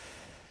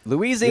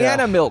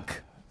 Louisiana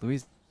milk.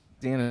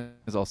 Louisiana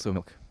is also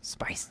milk.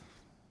 Spicy.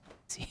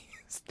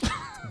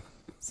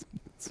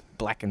 It's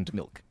blackened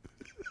milk.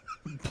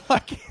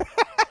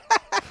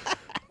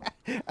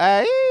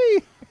 Hey,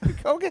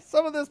 go get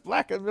some of this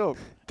blackened milk.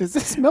 Does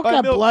this milk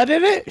have blood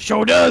in it?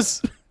 Sure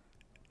does.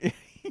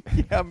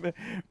 Yeah,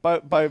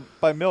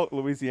 by milk,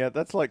 Louisiana,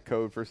 that's like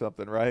code for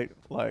something, right?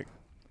 Like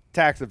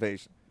tax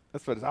evasion.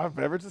 That's what it is. Our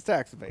beverage is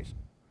tax evasion.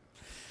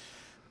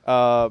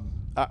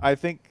 I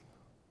think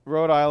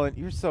Rhode Island,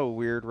 you're so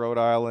weird, Rhode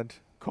Island.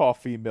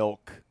 Coffee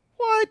milk.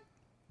 What?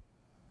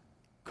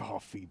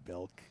 Coffee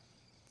milk.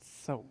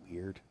 So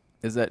weird.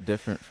 Is that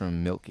different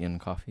from milk in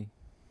coffee?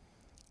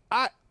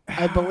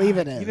 I believe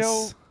it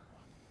is.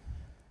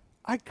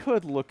 I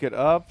could look it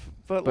up,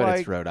 but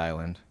it's Rhode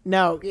Island.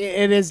 No,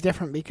 it is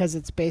different because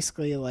it's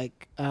basically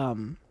like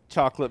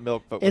chocolate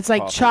milk, but it's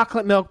like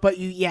chocolate milk, but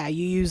you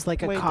use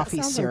like a coffee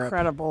that sounds syrup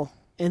incredible.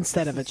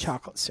 instead of a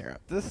chocolate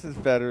syrup. This is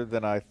better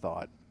than I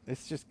thought.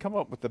 It's just come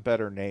up with a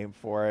better name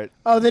for it.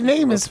 Oh, the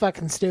name is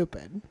fucking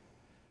stupid.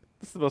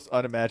 This is the most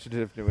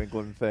unimaginative New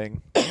England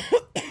thing.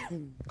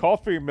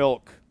 Coffee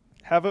milk.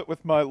 Have it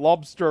with my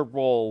lobster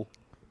roll.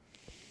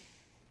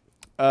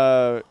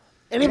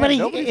 Anybody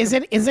is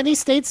any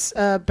state's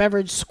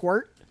beverage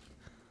squirt?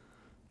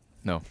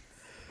 No.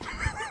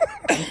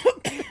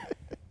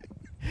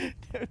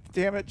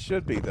 Damn it,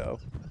 should be though.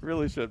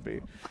 Really should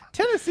be.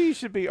 Tennessee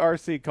should be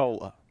RC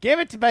Cola. Give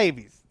it to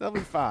babies. They'll be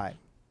fine.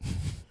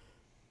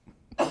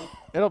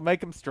 It'll make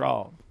them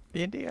strong.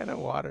 Indiana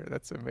water.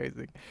 That's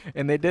amazing.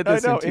 And they did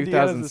this in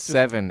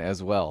 2007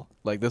 as well.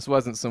 Like, this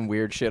wasn't some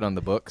weird shit on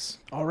the books.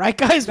 All right,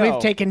 guys, we've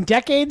taken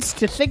decades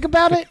to think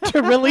about it,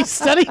 to really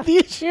study the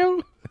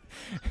issue.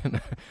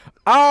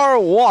 Our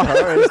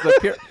water is the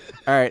pure...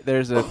 All right,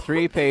 there's a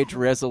 3-page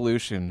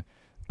resolution.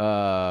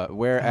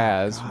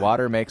 Whereas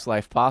water makes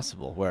life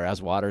possible,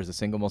 whereas water is the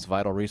single most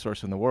vital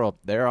resource in the world.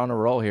 They're on a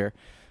roll here.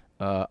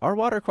 Our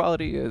water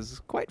quality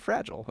is quite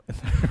fragile.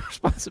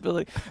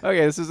 Responsibility.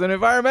 Okay, this is an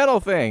environmental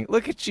thing.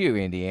 Look at you,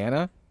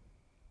 Indiana.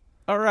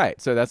 All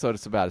right, so that's what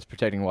it's about, is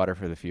protecting water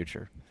for the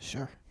future.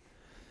 Sure.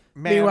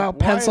 Man, meanwhile,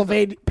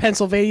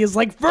 Pennsylvania's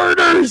like,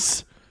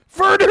 Vernors!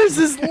 Vernors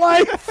is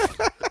life!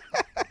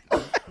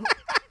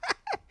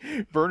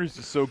 Vernors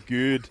is so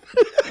good.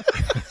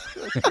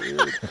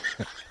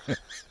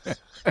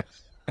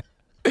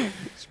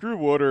 Screw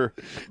water.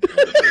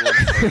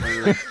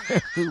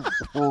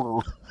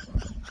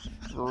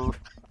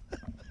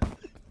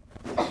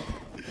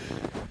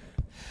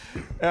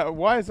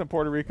 Why isn't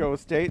Puerto Rico a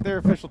state? Their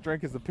official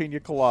drink is the pina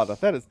colada.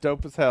 That is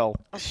dope as hell.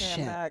 Okay, Shit.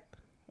 I'm back.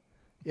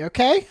 You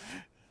okay?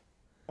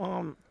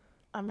 I'm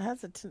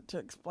hesitant to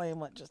explain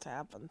what just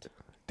happened.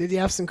 Did you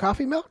have some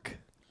coffee milk?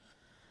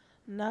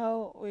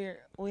 No,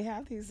 we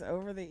have these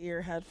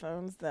over-the-ear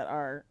headphones that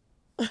are...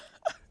 Y'all,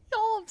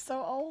 I'm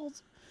so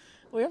old.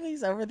 We have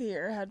these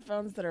over-the-ear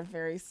headphones that are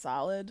very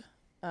solid.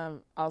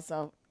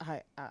 Also,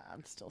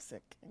 I'm still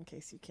sick, in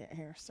case you can't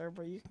hear.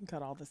 Cerber, you can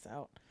cut all this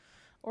out.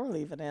 Or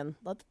leave it in.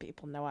 Let the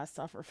people know I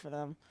suffer for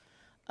them.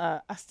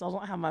 I still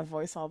don't have my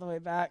voice all the way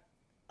back.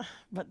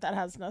 But that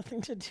has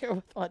nothing to do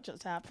with what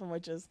just happened,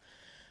 which is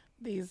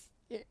these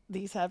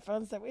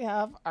headphones that we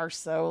have are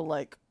so,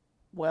 like,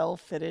 well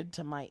fitted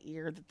to my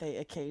ear that they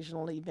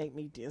occasionally make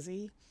me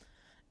dizzy.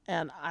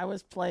 And I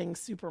was playing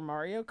Super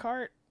Mario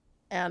Kart,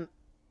 and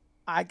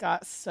I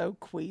got so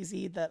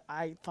queasy that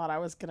I thought I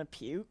was going to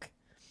puke.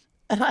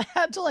 And I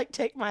had to, like,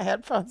 take my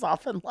headphones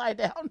off and lie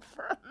down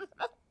for a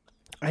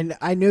minute.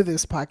 I knew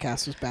this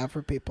podcast was bad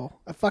for people.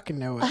 I fucking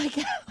know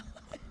it.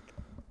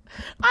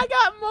 I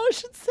got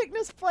motion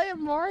sickness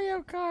playing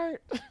Mario Kart.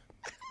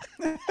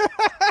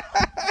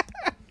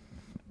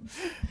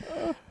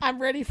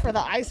 I'm ready for the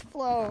ice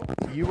flow.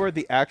 You are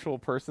the actual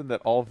person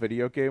that all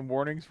video game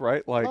warnings,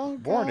 right? Like,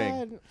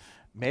 warning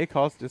may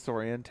cause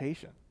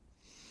disorientation.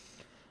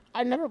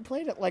 I never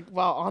played it like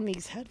while on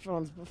these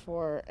headphones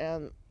before,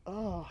 and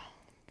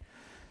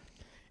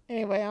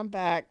anyway, I'm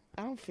back.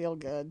 I don't feel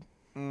good.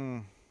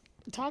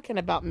 Talking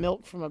about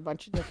milk from a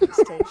bunch of different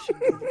states should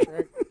do the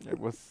trick. It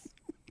was,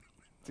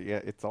 yeah,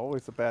 it's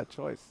always a bad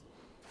choice.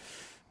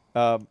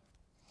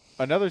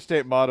 Another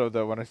state motto,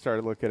 though, when I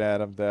started looking at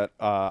them, that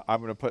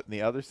I'm going to put in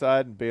the other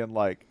side and being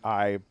like,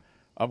 I'm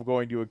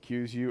going to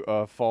accuse you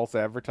of false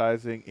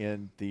advertising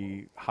in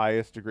the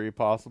highest degree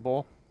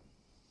possible.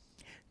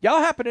 Y'all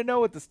happen to know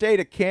what the state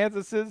of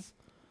Kansas's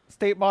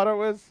state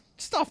motto is?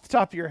 Just off the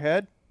top of your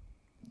head.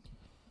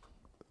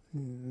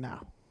 No.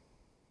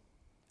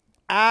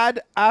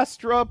 Ad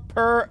astra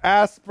per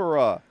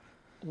aspera.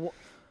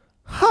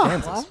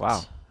 Kansas,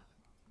 wow.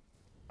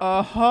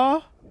 Uh-huh.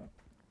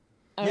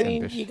 I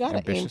mean, you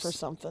gotta aim for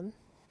something.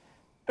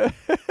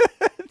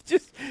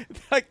 Just,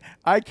 like,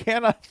 I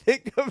cannot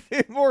think of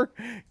it more.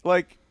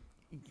 Like,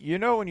 you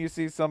know when you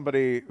see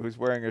somebody who's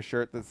wearing a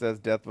shirt that says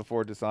death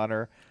before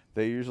dishonor,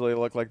 they usually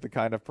look like the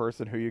kind of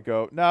person who you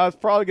go, no, it's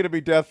probably going to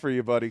be death for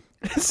you, buddy.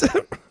 It's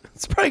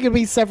probably going to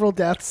be several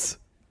deaths.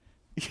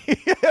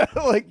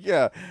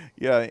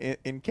 Yeah.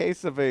 In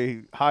case of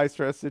a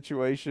high-stress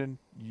situation,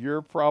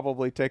 you're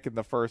probably taking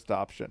the first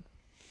option.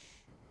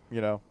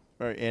 You know,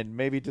 and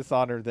maybe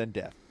dishonor, then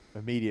death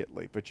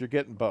immediately. But you're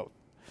getting both.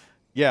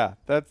 Yeah,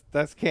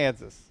 that's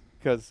Kansas.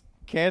 Because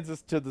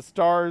Kansas to the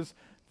stars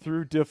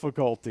through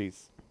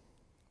difficulties.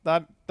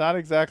 Not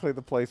exactly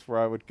the place where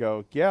I would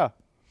go, yeah,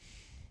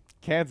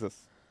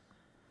 Kansas.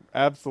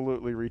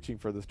 Absolutely reaching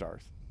for the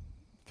stars.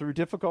 Through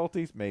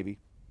difficulties, maybe.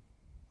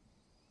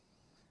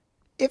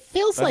 It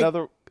feels like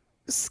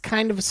it's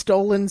kind of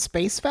stolen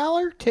space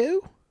valor,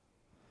 too.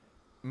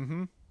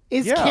 Mm-hmm.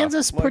 Is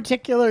Kansas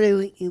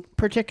particularly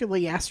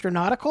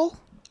astronautical?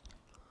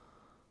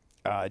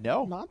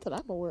 No. Not that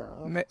I'm aware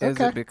of. Is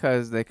it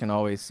because they can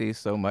always see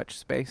so much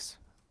space?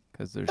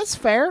 Because there's, that's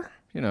fair.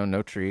 You know,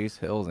 no trees,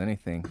 hills,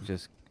 anything.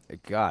 Just,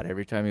 God,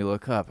 every time you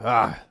look up,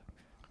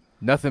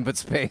 nothing but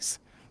space.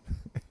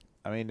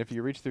 I mean, if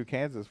you reach through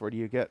Kansas, where do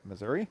you get?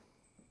 Missouri?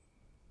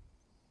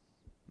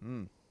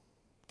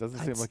 Doesn't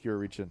seem like you're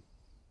reaching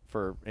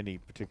for any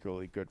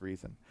particularly good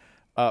reason.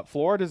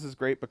 Florida's is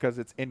great because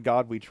it's In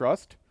God We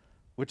Trust,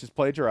 which is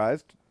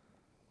plagiarized.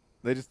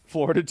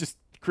 Florida just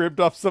cribbed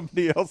off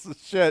somebody else's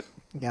shit.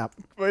 Yep.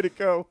 Way to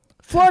go.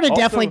 Florida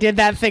definitely did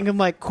that thing. I'm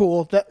like,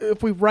 cool. That,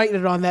 if we write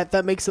it on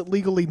that makes it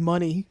legally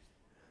money.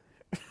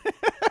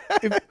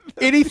 If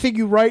anything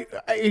you write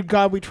In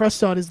God We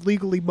Trust on is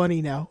legally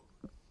money now.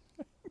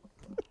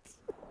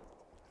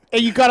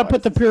 And you got to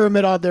put the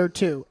pyramid on there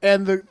too,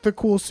 and the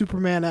cool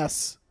Superman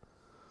S.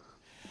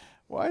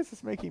 Why is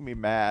this making me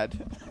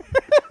mad?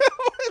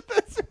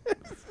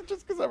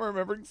 Just because I'm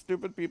remembering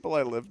stupid people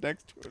I live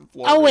next to in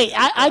Florida. Oh, wait.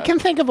 I can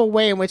think of a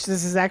way in which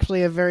this is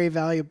actually a very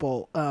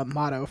valuable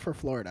motto for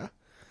Florida.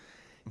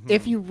 Mm-hmm.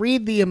 If you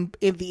read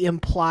the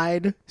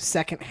implied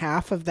second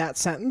half of that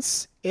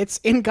sentence, it's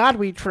 "In God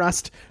we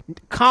trust,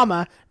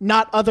 comma,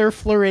 not other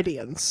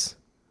Floridians."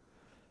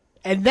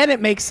 And then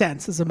it makes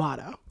sense as a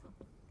motto.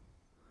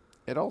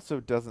 It also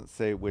doesn't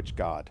say which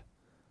god.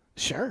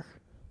 Sure.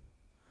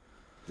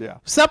 Yeah.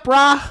 Sup,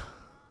 Ra?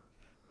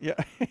 Yeah.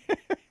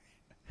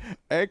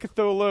 Hey,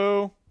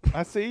 Cthulhu.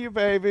 I see you,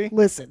 baby.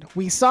 Listen,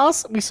 we saw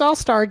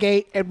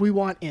Stargate, and we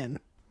want in.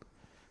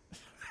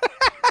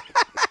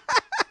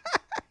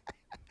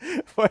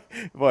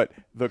 What?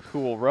 The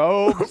cool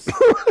robes?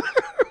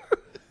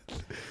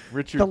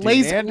 Richard the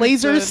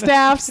laser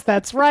staffs.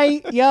 That's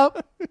right.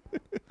 Yep.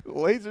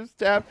 Laser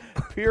staff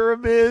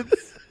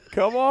pyramids.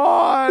 Come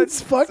on.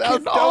 It's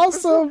fucking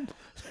awesome.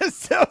 It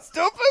sounds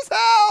dope as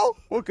hell.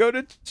 We'll go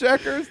to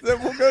Checkers,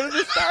 then we'll go to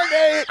the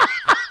Stargate.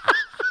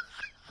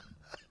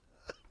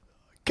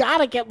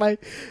 Gotta get my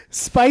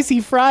spicy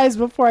fries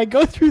before I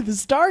go through the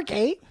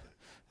Stargate.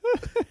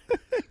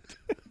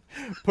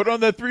 Put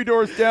on that 3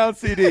 Doors Down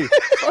CD.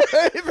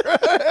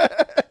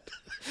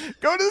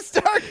 Go to the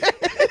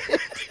Stargate.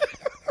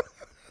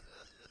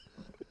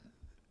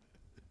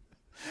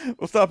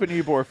 We'll stop in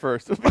Ybor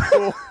first. It'll be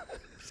cool.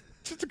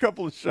 Just a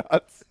couple of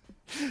shots.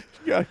 You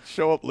gotta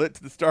show up lit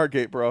to the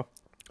Stargate, bro.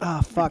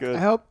 Oh fuck!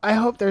 I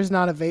hope there's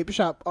not a vape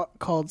shop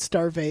called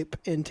Star Vape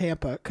in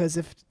Tampa, because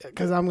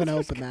I'm gonna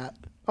open that.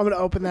 I'm gonna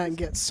open that and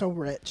get so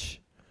rich.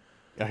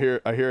 I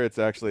hear it's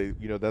actually,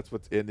 that's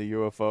what's in the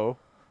UFO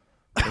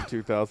in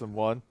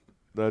 2001.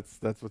 That's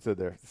what's in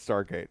there.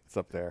 Stargate. It's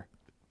up there.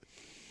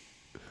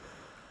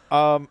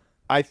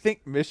 I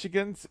think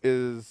Michigan's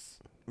is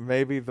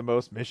maybe the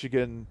most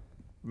Michigan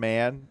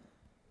man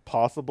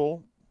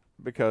possible,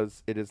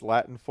 because it is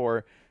Latin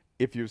for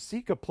 "if you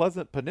seek a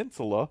pleasant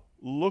peninsula,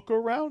 look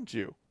around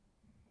you."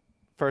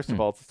 First of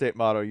all, it's a state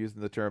motto using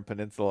the term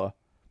peninsula.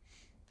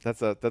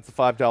 That's a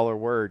 $5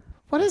 word.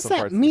 What does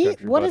that mean?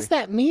 What does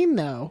that mean,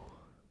 though?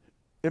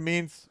 It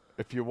means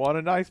if you want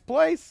a nice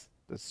place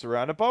that's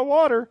surrounded by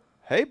water,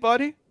 hey,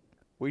 buddy,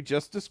 we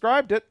just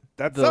described it.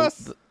 That's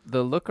us.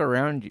 The look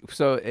around you.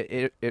 So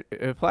it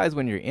applies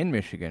when you're in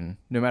Michigan,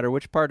 no matter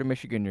which part of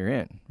Michigan you're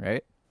in,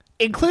 right?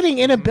 Including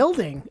in a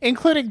building,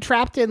 including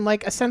trapped in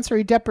like a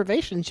sensory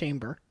deprivation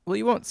chamber. Well,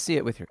 you won't see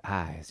it with your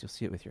eyes. You'll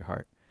see it with your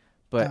heart.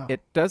 But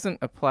it doesn't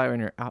apply when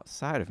you're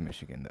outside of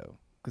Michigan, though.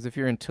 Because if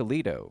you're in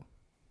Toledo,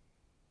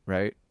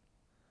 right,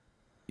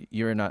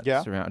 you're not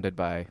surrounded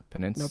by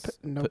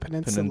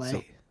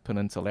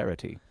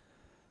peninsularity.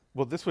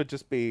 Well, this would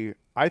just be,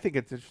 I think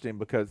it's interesting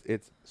because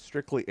it's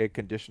strictly a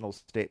conditional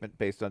statement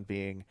based on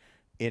being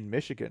in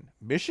Michigan.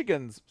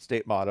 Michigan's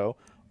state motto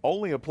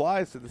only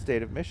applies to the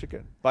state of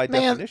Michigan by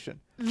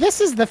definition.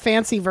 This is the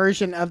fancy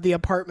version of the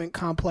apartment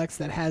complex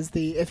that has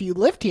the "if you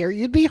lived here,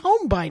 you'd be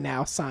home by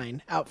now"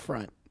 sign out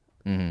front.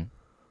 Mm-hmm.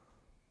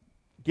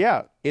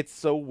 Yeah, it's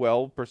so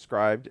well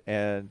prescribed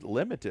and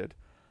limited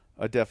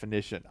a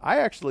definition. I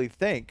actually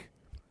think,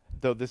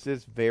 though this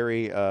is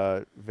very,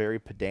 very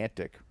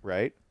pedantic,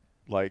 right?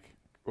 Like,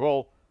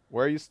 well,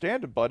 where are you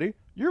standing, buddy?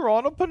 You're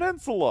on a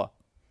peninsula.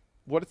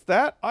 What's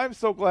that? I'm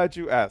so glad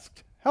you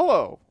asked.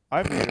 Hello.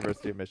 I'm the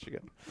University of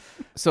Michigan.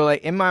 So,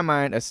 like, in my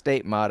mind, a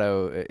state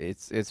motto,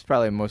 it's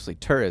probably mostly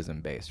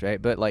tourism-based,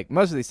 right? But, like,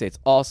 most of these states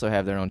also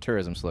have their own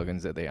tourism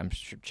slogans that I'm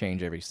sure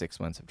change every 6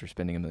 months after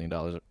spending $1 million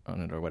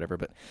on it or whatever.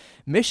 But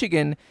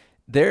Michigan,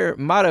 their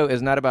motto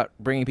is not about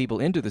bringing people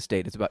into the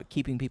state. It's about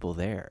keeping people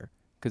there.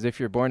 Because if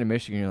you're born in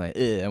Michigan, you're like,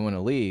 I want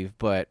to leave.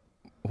 But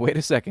wait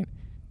a second.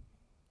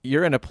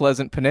 You're in a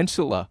pleasant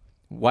peninsula.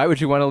 Why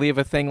would you want to leave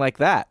a thing like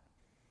that?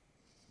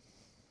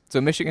 So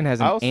Michigan has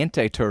an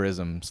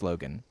anti-tourism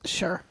slogan.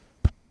 Sure.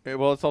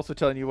 Well, it's also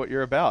telling you what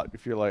you're about.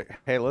 If you're like,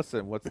 hey,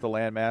 listen, what's the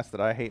landmass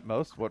that I hate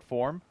most? What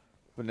form?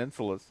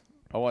 Peninsulas.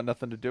 I want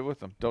nothing to do with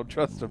them. Don't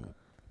trust them.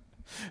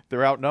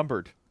 They're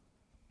outnumbered.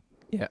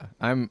 Yeah,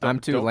 I'm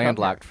too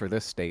landlocked for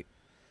this state.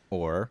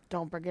 Or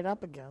don't bring it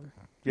up again.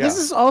 Yeah. This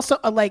is also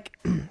like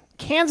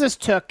Kansas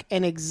took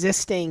an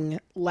existing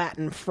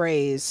Latin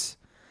phrase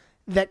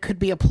that could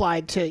be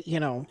applied to,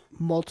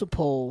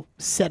 multiple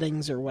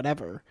settings or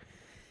whatever.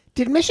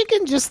 Did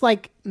Michigan just,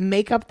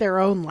 make up their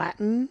own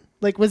Latin?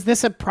 Like, was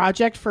this a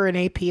project for an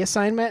AP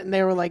assignment? And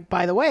they were like,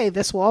 by the way,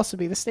 this will also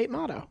be the state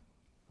motto.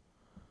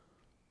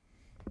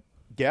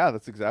 Yeah,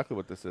 that's exactly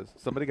what this is.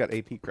 Somebody got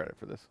AP credit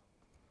for this.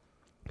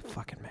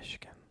 Fucking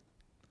Michigan.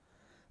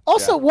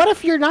 Also, what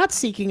if you're not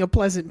seeking a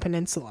pleasant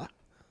peninsula?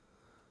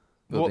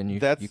 Well, then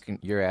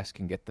your ass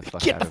can get the fuck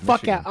out of Michigan. Get the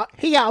fuck out.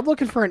 Hey, I'm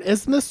looking for an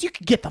isthmus. You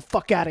can get the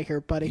fuck out of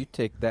here, buddy. You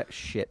take that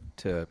shit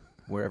to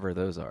wherever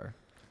those are.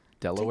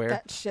 Delaware,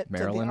 take that shit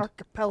Maryland. to the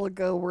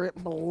archipelago where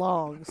it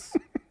belongs.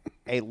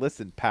 Hey,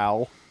 listen,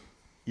 pal.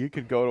 You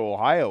can go to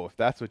Ohio if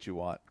that's what you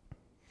want.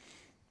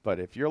 But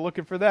if you're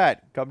looking for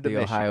that, come to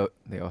Michigan.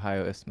 The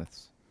Ohio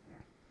Isthmus.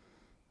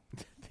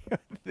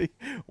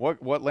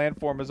 What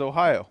landform is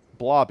Ohio?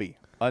 Blobby,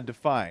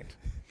 undefined.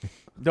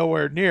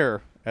 Nowhere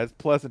near as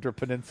pleasant or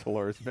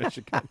peninsular as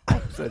Michigan.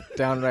 It's a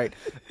downright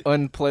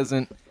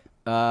unpleasant.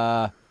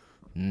 Yeah,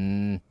 I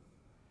don't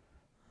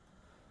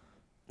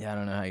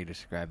know how you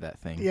describe that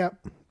thing. Yep,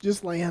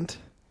 just land.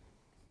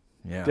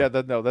 Yeah. Yeah,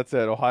 that's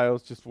it.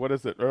 Ohio's just, what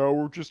is it? Oh,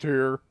 we're just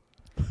here.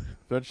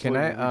 Eventually, Can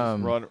I,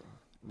 we just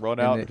run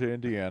out into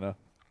Indiana.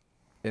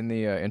 In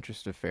the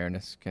interest of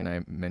fairness, can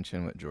I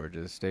mention what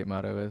Georgia's state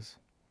motto is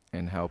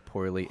and how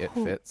poorly it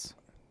fits?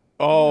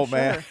 Oh,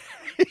 man.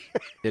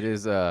 It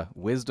is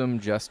wisdom,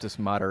 justice,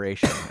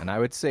 moderation, and I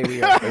would say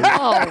we are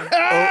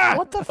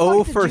what the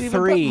fuck for did you even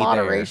 3 put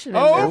moderation in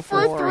Oh, there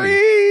for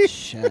 3.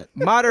 Shit.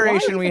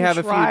 Moderation. Why We even have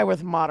a try few.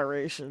 with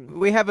moderation.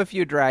 We have a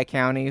few dry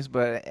counties,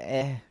 but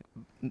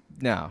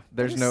no,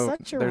 there's That is no,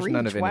 such a there's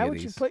none reach. of any Why of would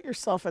these. you put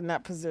yourself in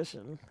that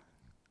position?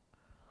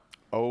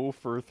 0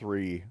 for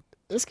 3.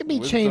 This can be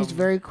Wisdom. changed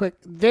very quick,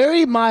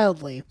 very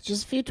mildly.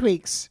 Just a few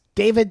tweaks.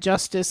 David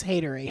Justice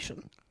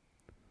hateration.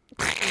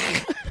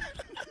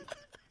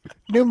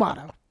 New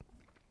motto.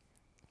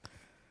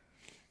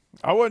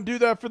 I wouldn't do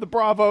that for the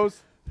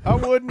Bravos. I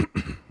wouldn't.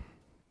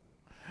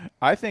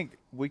 I think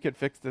we could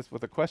fix this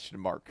with a question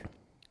mark.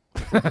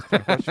 Just a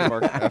question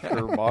mark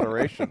after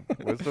moderation.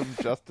 Wisdom,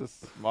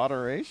 justice,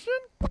 moderation?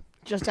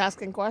 Just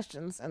asking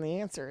questions, and the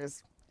answer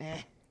is,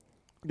 eh.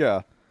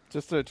 Yeah.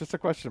 Just a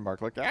question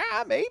mark. Like,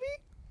 maybe?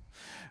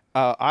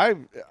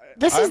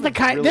 This is the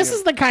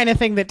kind of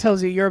thing that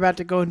tells you you're about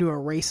to go into a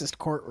racist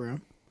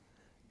courtroom.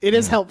 It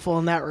is helpful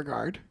in that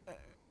regard.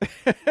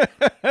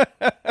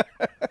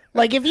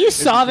 Like if you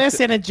saw this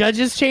in a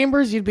judge's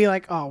chambers, you'd be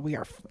like, "Oh, we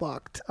are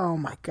fucked. Oh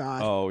my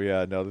god." Oh,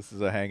 yeah. No, this is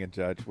a hanging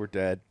judge. We're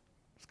dead.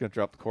 It's going to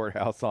drop the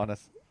courthouse on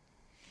us.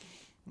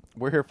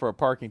 We're here for a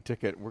parking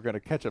ticket. We're going to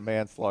catch a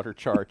manslaughter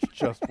charge.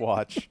 Just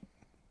watch.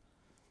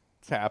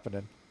 It's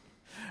happening.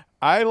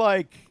 I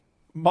like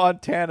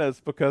Montana's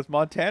because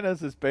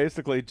Montana's is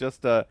basically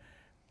just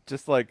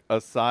like a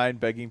sign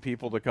begging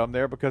people to come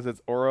there because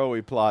it's oro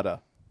y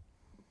plata.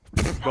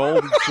 It's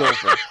gold and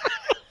silver.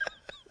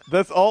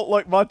 That's all.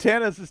 Like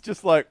Montana's is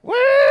just like,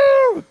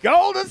 woo,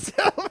 gold and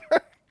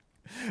silver.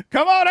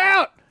 Come on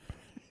out.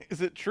 Is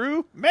it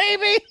true?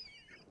 Maybe.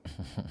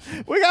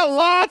 We got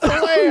lots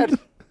of land.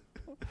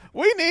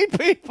 We need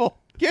people.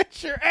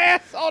 Get your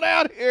ass on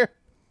out here.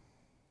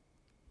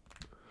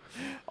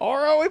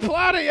 Oro y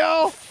plata,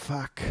 y'all.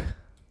 Fuck.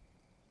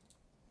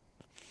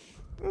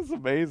 That's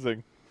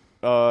amazing.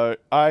 Arkansas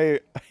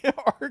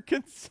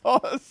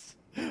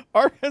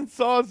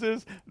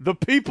is the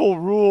people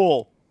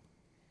rule.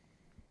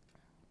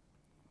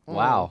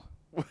 Wow.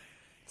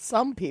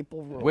 Some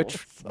people rule. Which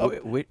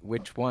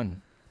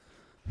one?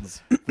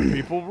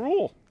 People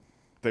rule.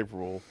 They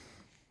rule.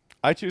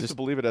 I choose to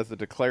believe it as a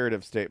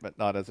declarative statement,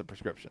 not as a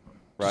prescription.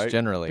 Right? Just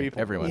generally, people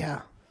everyone.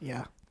 Yeah.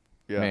 Yeah.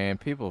 Yeah. Man,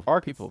 people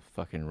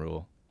fucking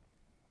rule.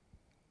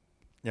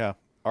 Yeah.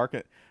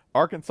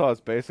 Arkansas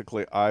is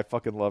basically I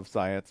fucking love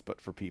science,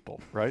 but for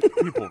people, right?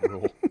 People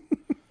rule.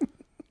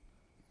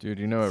 Dude,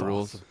 you know what It's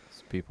rules? awesome.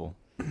 It's people.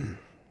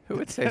 Who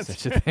would say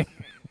such a thing?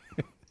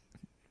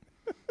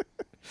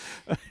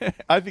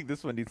 I think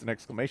this one needs an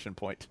exclamation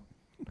point.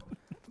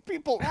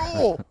 People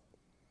rule.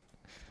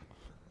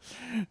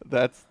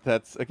 That's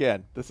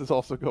again. This is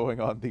also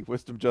going on the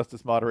wisdom,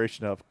 justice,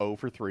 moderation of 0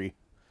 for 3,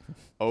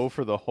 0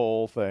 for the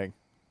whole thing.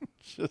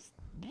 Just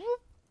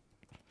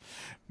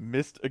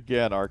missed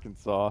again,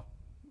 Arkansas.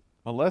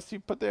 Unless you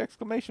put the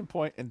exclamation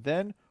point, and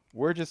then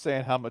we're just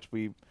saying how much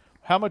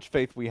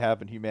faith we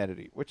have in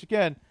humanity. Which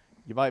again,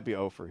 you might be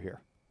 0 for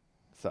here.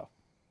 So,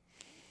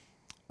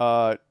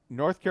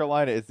 North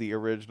Carolina is the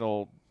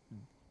original.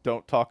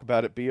 Don't talk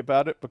about it, be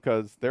about it,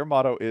 because their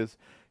motto is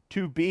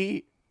to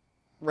be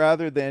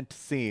rather than to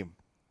seem,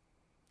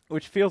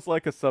 which feels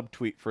like a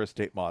subtweet for a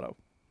state motto.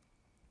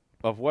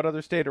 Of what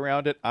other state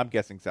around it? I'm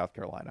guessing South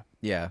Carolina.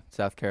 Yeah,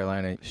 South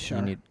Carolina.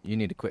 Sure. You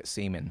need to quit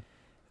seeming.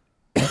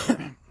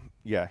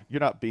 Yeah, you're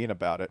not being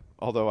about it.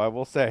 Although I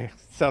will say,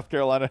 South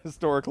Carolina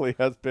historically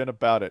has been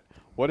about it.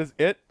 What is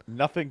it?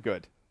 Nothing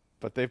good.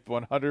 But they've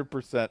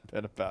 100%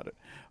 been about it.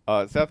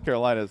 South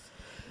Carolina's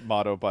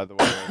motto, by the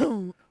way,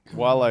 is,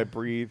 while I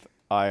breathe,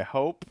 I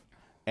hope,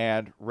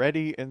 and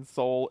ready in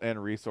soul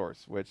and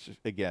resource, which,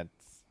 again,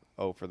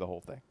 for the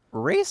whole thing.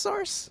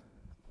 Resource?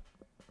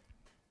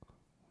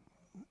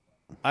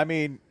 I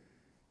mean,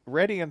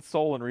 ready in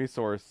soul and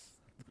resource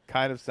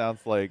kind of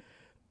sounds like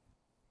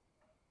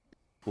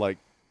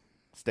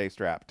stay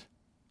strapped.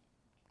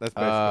 That's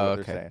basically what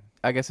they're saying.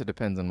 I guess it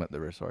depends on what the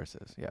resource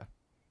is. Yeah.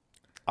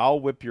 I'll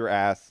whip your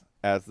ass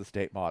as the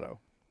state motto.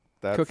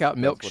 Cookout that's what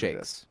it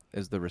milkshakes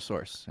is the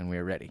resource, and we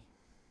are ready.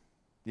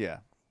 Yeah.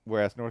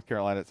 Whereas North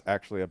Carolina, it's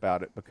actually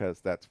about it because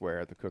that's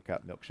where the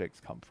cookout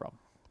milkshakes come from.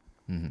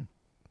 Mm-hmm.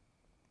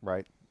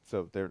 Right?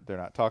 So they're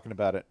not talking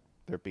about it.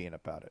 They're being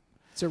about it.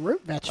 It's a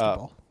root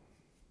vegetable.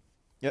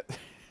 Yep.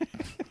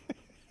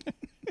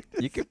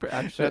 You could.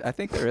 I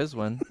think there is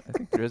one. I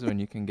think there is one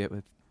you can get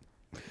with.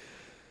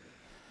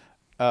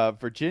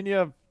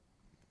 Virginia,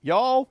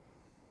 y'all,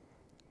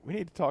 we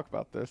need to talk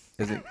about this.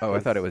 Is it? Oh, I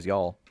thought it was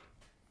y'all.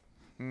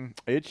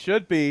 It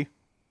should be.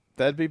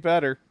 That'd be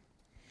better.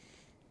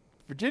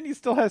 Virginia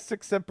still has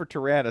Sic Semper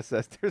Tyrannis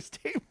as their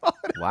state motto.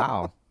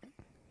 Wow.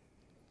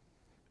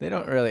 They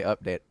don't really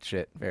update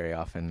shit very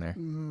often there.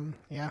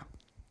 Yeah.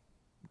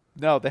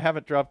 No, they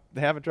haven't dropped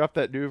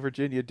that new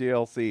Virginia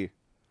DLC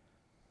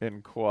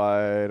in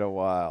quite a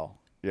while.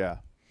 Yeah.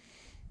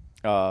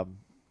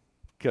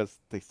 Because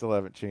they still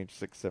haven't changed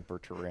Sic Semper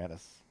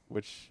Tyrannis,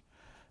 which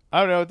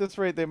I don't know, at this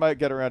rate they might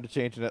get around to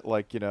changing it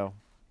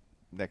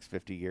next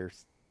 50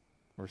 years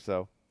or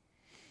so.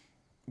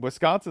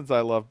 Wisconsin's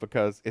I love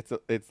because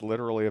it's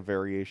literally a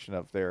variation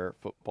of their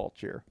football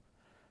cheer.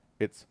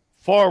 It's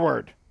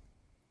forward.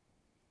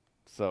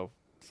 So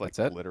it's like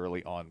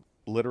literally on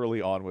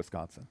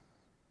Wisconsin.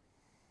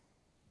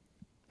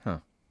 Huh.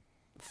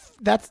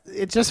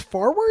 It's just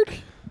forward?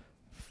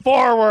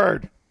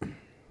 Forward.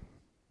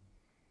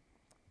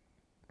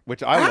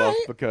 Which I love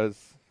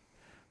because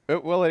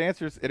it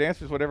answers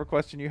whatever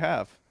question you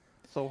have.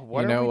 So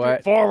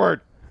what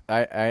forward.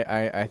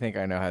 I think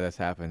I know how this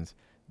happens.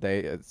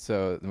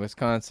 So in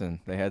Wisconsin,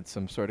 they had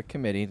some sort of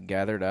committee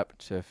gathered up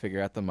to figure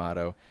out the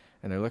motto,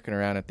 and they're looking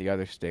around at the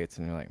other states,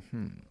 and they're like,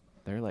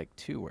 they're like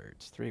 2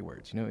 words, 3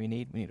 words. You know what we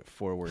need? We need a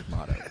 4-word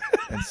motto.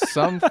 And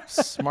some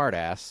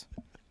smartass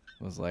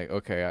was like,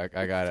 okay,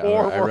 I got it.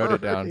 I wrote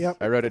it down. Yep.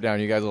 I wrote it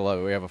down. You guys will love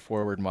it. We have a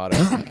 4-word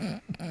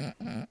motto.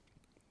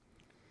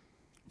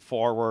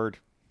 Forward.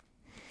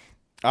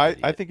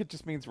 I think it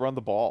just means run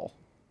the ball.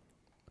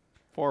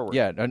 Forward.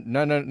 Yeah,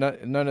 none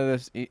of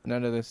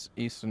this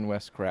east and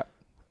west crap.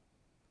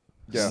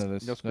 Yeah, none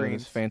of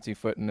this fancy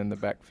footing in the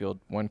backfield.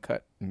 1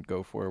 cut and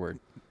go forward.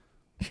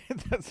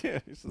 That's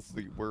it. It's just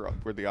we're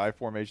the I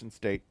formation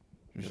state.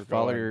 Just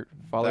follow your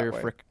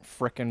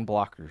frickin'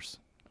 blockers.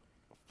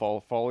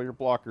 Follow your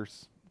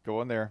blockers.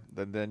 Go in there.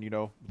 Then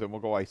we'll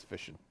go ice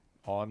fishing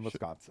on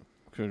Wisconsin.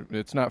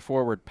 It's not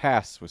forward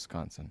past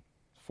Wisconsin.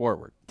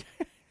 Forward.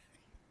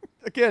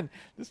 Again,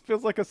 this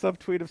feels like a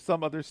subtweet of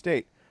some other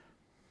state.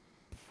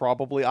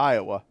 Probably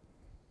Iowa,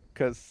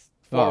 because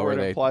forward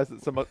implies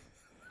that some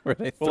where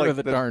they throw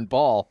the darn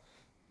ball.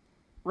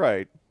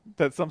 Right.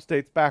 That some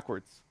states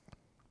backwards.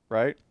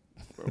 Right?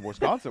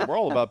 Wisconsin, we're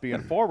all about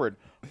being forward,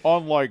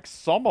 unlike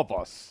some of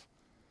us.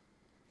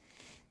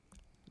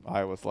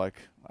 I was like,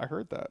 I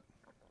heard that.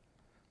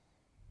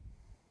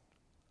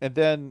 And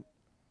then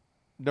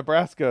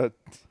Nebraska,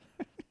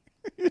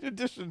 in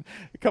addition,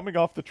 coming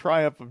off the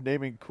triumph of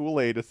naming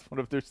Kool-Aid as one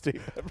of their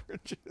state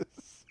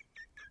beverages.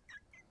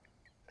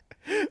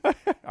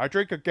 I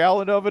drink a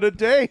gallon of it a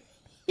day.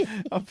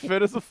 I'm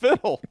fit as a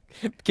fiddle.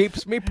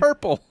 Keeps me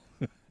purple.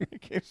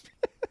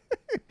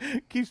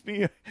 Gives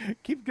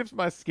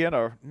my skin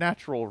a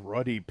natural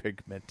ruddy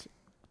pigment,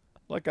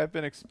 like I've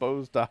been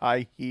exposed to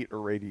high heat or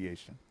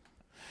radiation.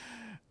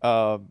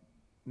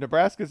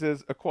 Nebraska's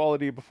is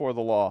equality before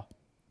the law.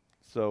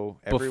 So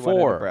everyone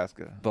in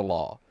Nebraska, the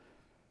law.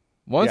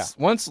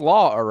 Once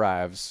law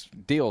arrives,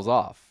 deal's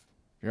off.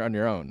 You're on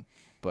your own.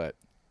 But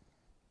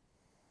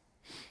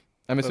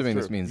I'm assuming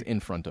this means in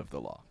front of the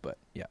law. But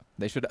yeah,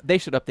 they should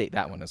update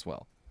that one as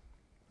well.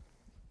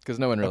 Because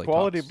no one really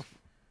equality. talks.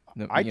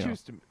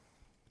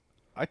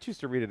 I choose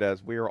to read it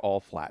as we are all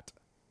flat.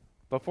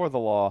 Before the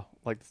law,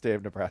 like the state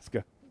of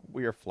Nebraska,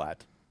 we are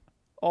flat.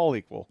 All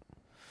equal.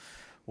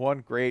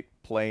 One great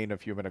plane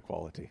of human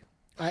equality.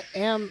 I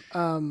am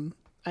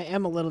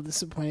a little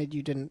disappointed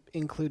you didn't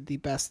include the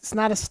best. It's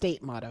not a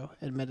state motto,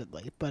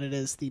 admittedly, but it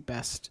is the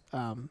best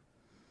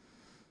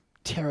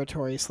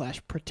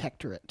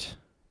territory/protectorate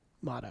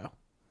motto.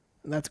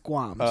 And that's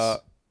Guam's.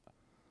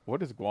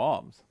 What is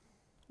Guam's?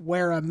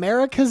 Where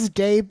America's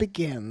day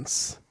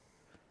begins.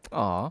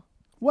 Aw.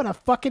 What a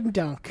fucking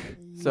dunk.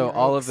 So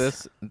all of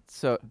this,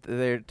 so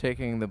they're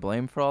taking the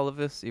blame for all of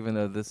this, even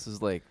though this is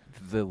like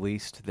the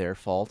least their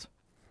fault?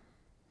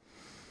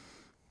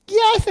 Yeah,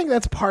 I think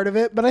that's part of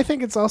it, but I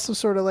think it's also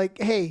sort of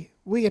like, hey,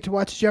 we get to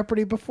watch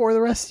Jeopardy before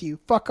the rest of you.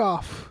 Fuck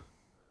off.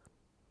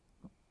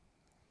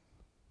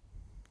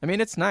 I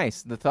mean, it's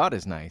nice. The thought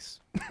is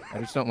nice. I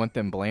just don't want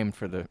them blamed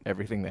for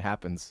everything that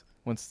happens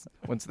once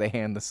they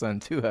hand the sun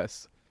to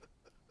us.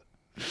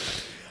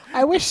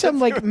 I wish some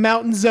like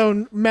mountain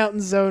zone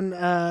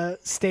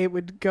state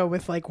would go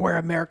with like where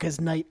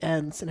America's night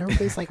ends, and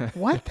everybody's like,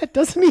 "What? That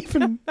doesn't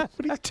even. What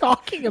are you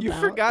talking about? You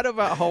forgot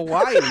about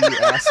Hawaii, you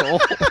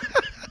asshole."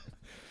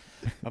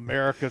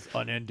 America's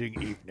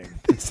unending evening.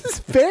 This is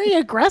very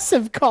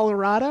aggressive,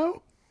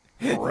 Colorado.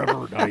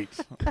 Forever night,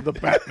 the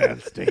Batman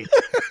state.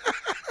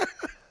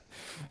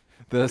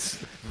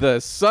 The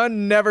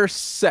sun never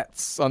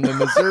sets on the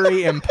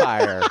Missouri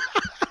Empire.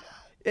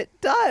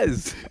 It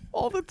does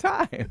all the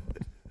time.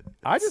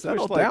 I just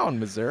settle wish, down,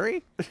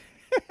 Missouri.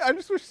 I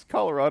just wish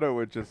Colorado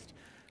would just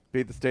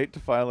be the state to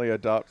finally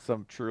adopt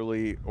some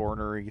truly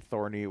ornery,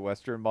 thorny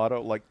Western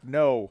motto. Like,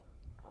 no,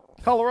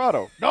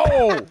 Colorado,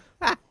 no.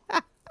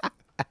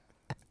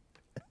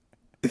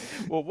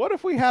 Well, what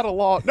if we had a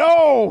law?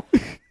 No.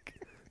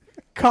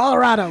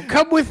 Colorado,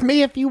 come with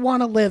me if you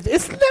want to live.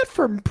 Isn't that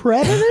from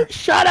Predator?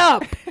 Shut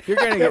up. You're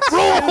gonna get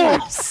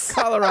sued.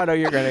 Colorado,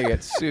 you're gonna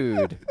get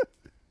sued.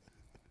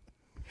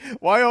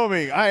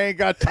 Wyoming, I ain't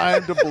got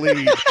time to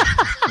bleed.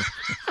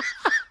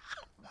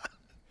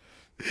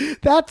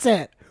 That's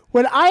it.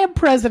 When I am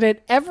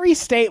president, every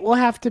state will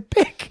have to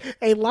pick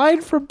a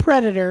line from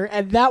Predator,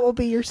 and that will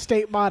be your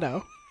state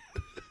motto.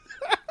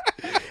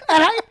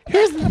 And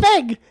here's the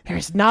thing.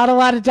 There's not a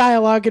lot of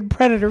dialogue in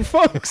Predator,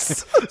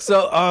 folks.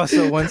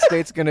 So one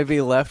state's going to be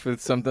left with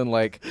something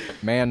like,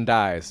 man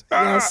dies.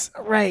 Yes,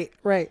 right.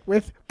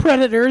 With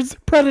predators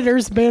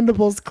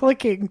mandibles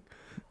clicking.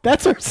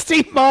 That's our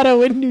state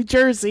motto in New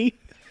Jersey.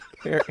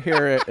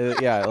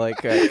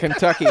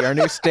 Kentucky, our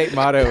new state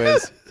motto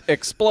is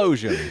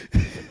explosion.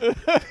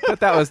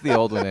 But that was the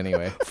old one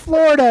anyway.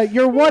 Florida,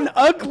 you're one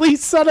ugly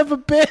son of a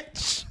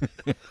bitch.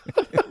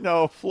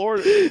 No,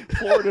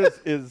 Florida's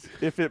is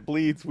if it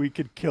bleeds, we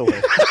could kill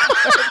it.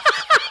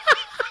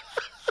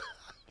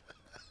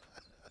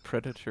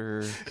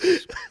 Predator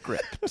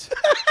script.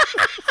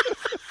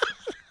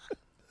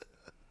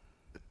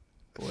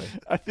 Boy.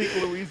 I think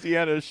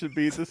Louisiana should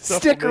be the stuff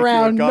Stick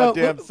around,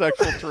 goddamn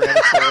sexual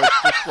tyrannosaurus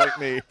just like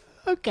me.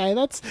 Okay,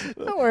 that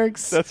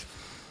works.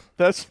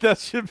 That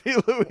should be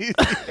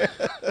Louisiana.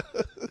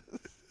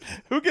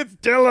 Who gets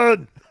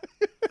Dylan?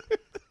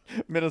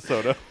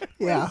 Minnesota.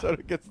 Yeah.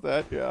 Minnesota gets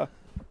that. Yeah.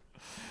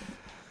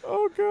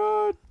 Oh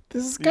God.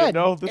 This is good.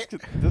 No, this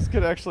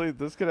could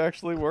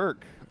actually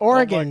work.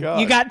 Oregon, oh my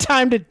God. you got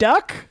time to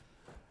duck?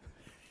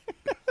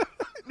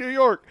 New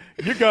York,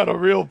 you got a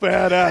real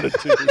bad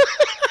attitude.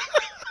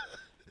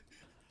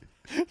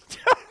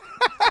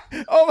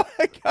 Oh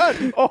my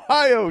God.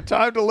 Ohio,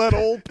 time to let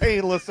old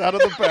Painless out of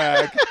the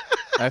bag.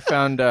 I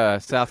found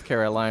South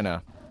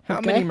Carolina.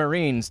 How many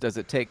Marines does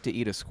it take to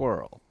eat a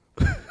squirrel?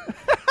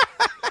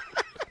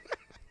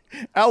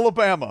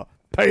 Alabama,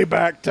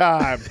 payback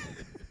time.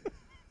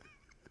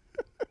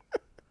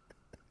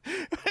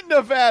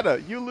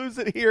 Nevada, you lose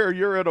it here,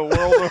 you're in a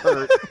world of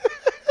hurt.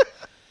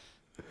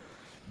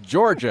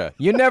 Georgia,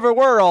 you never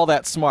were all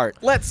that smart.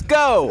 Let's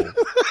go.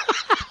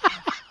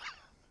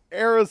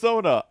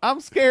 Arizona, I'm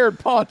scared,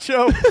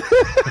 Poncho.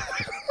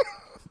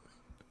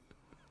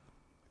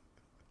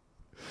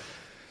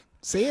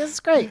 See, it's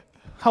great.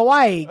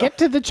 Hawaii, get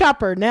to the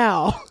chopper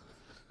now.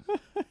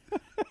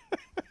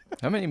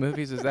 How many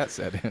movies is that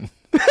set in?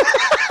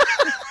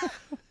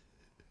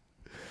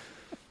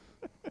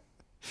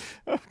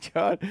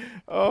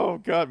 Oh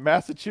God,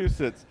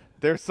 Massachusetts.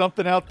 There's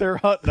something out there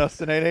hunting us,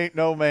 and it ain't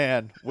no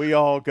man. We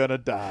all gonna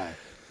die.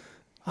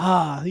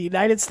 The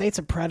United States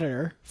of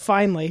Predator.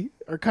 Finally,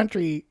 our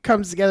country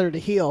comes together to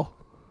heal.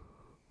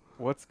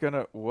 What's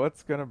gonna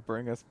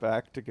bring us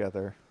back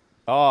together?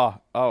 Oh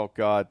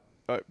God.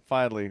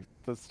 Finally,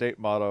 the state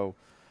motto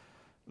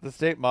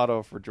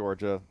for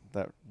Georgia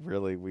that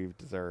really we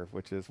deserve,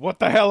 which is, what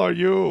the hell are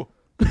you?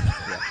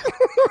 Yeah.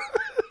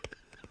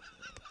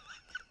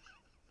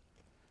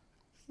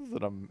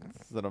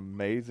 This is an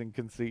amazing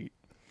conceit.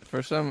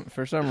 For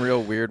some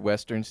real weird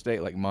Western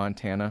state like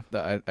Montana,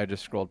 I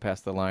just scrolled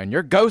past the line.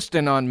 You're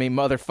ghosting on me,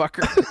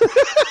 motherfucker.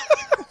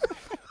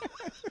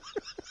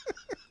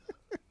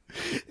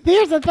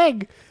 Here's the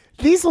thing.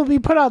 These will be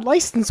put on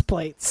license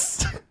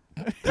plates.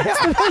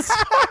 That's the best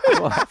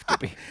part. Will have to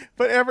be.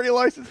 But every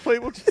license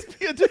plate will just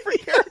be a different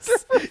character.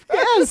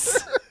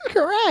 Yes,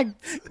 correct.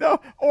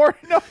 No.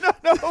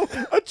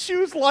 A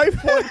Choose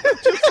Life one,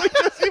 just like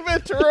Jesse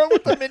Ventura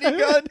with the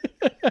minigun.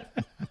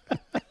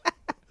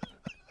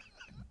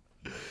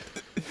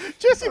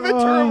 Jesse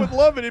Ventura would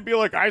love it. He'd be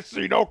like, I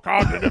see no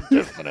cognitive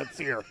dissonance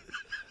here.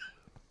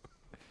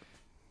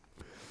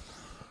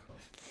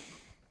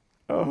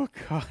 Oh,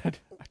 God.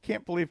 I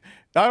can't believe.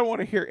 I don't want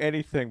to hear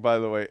anything, by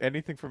the way,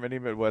 anything from any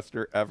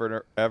Midwester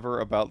ever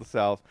about the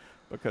South,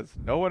 because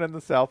no one in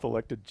the South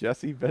elected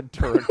Jesse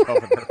Ventura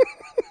governor.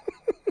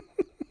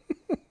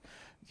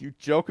 You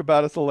joke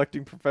about us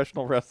electing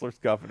professional wrestlers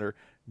governor.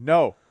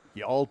 No,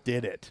 y'all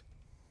did it.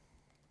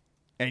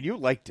 And you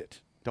liked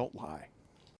it. Don't lie.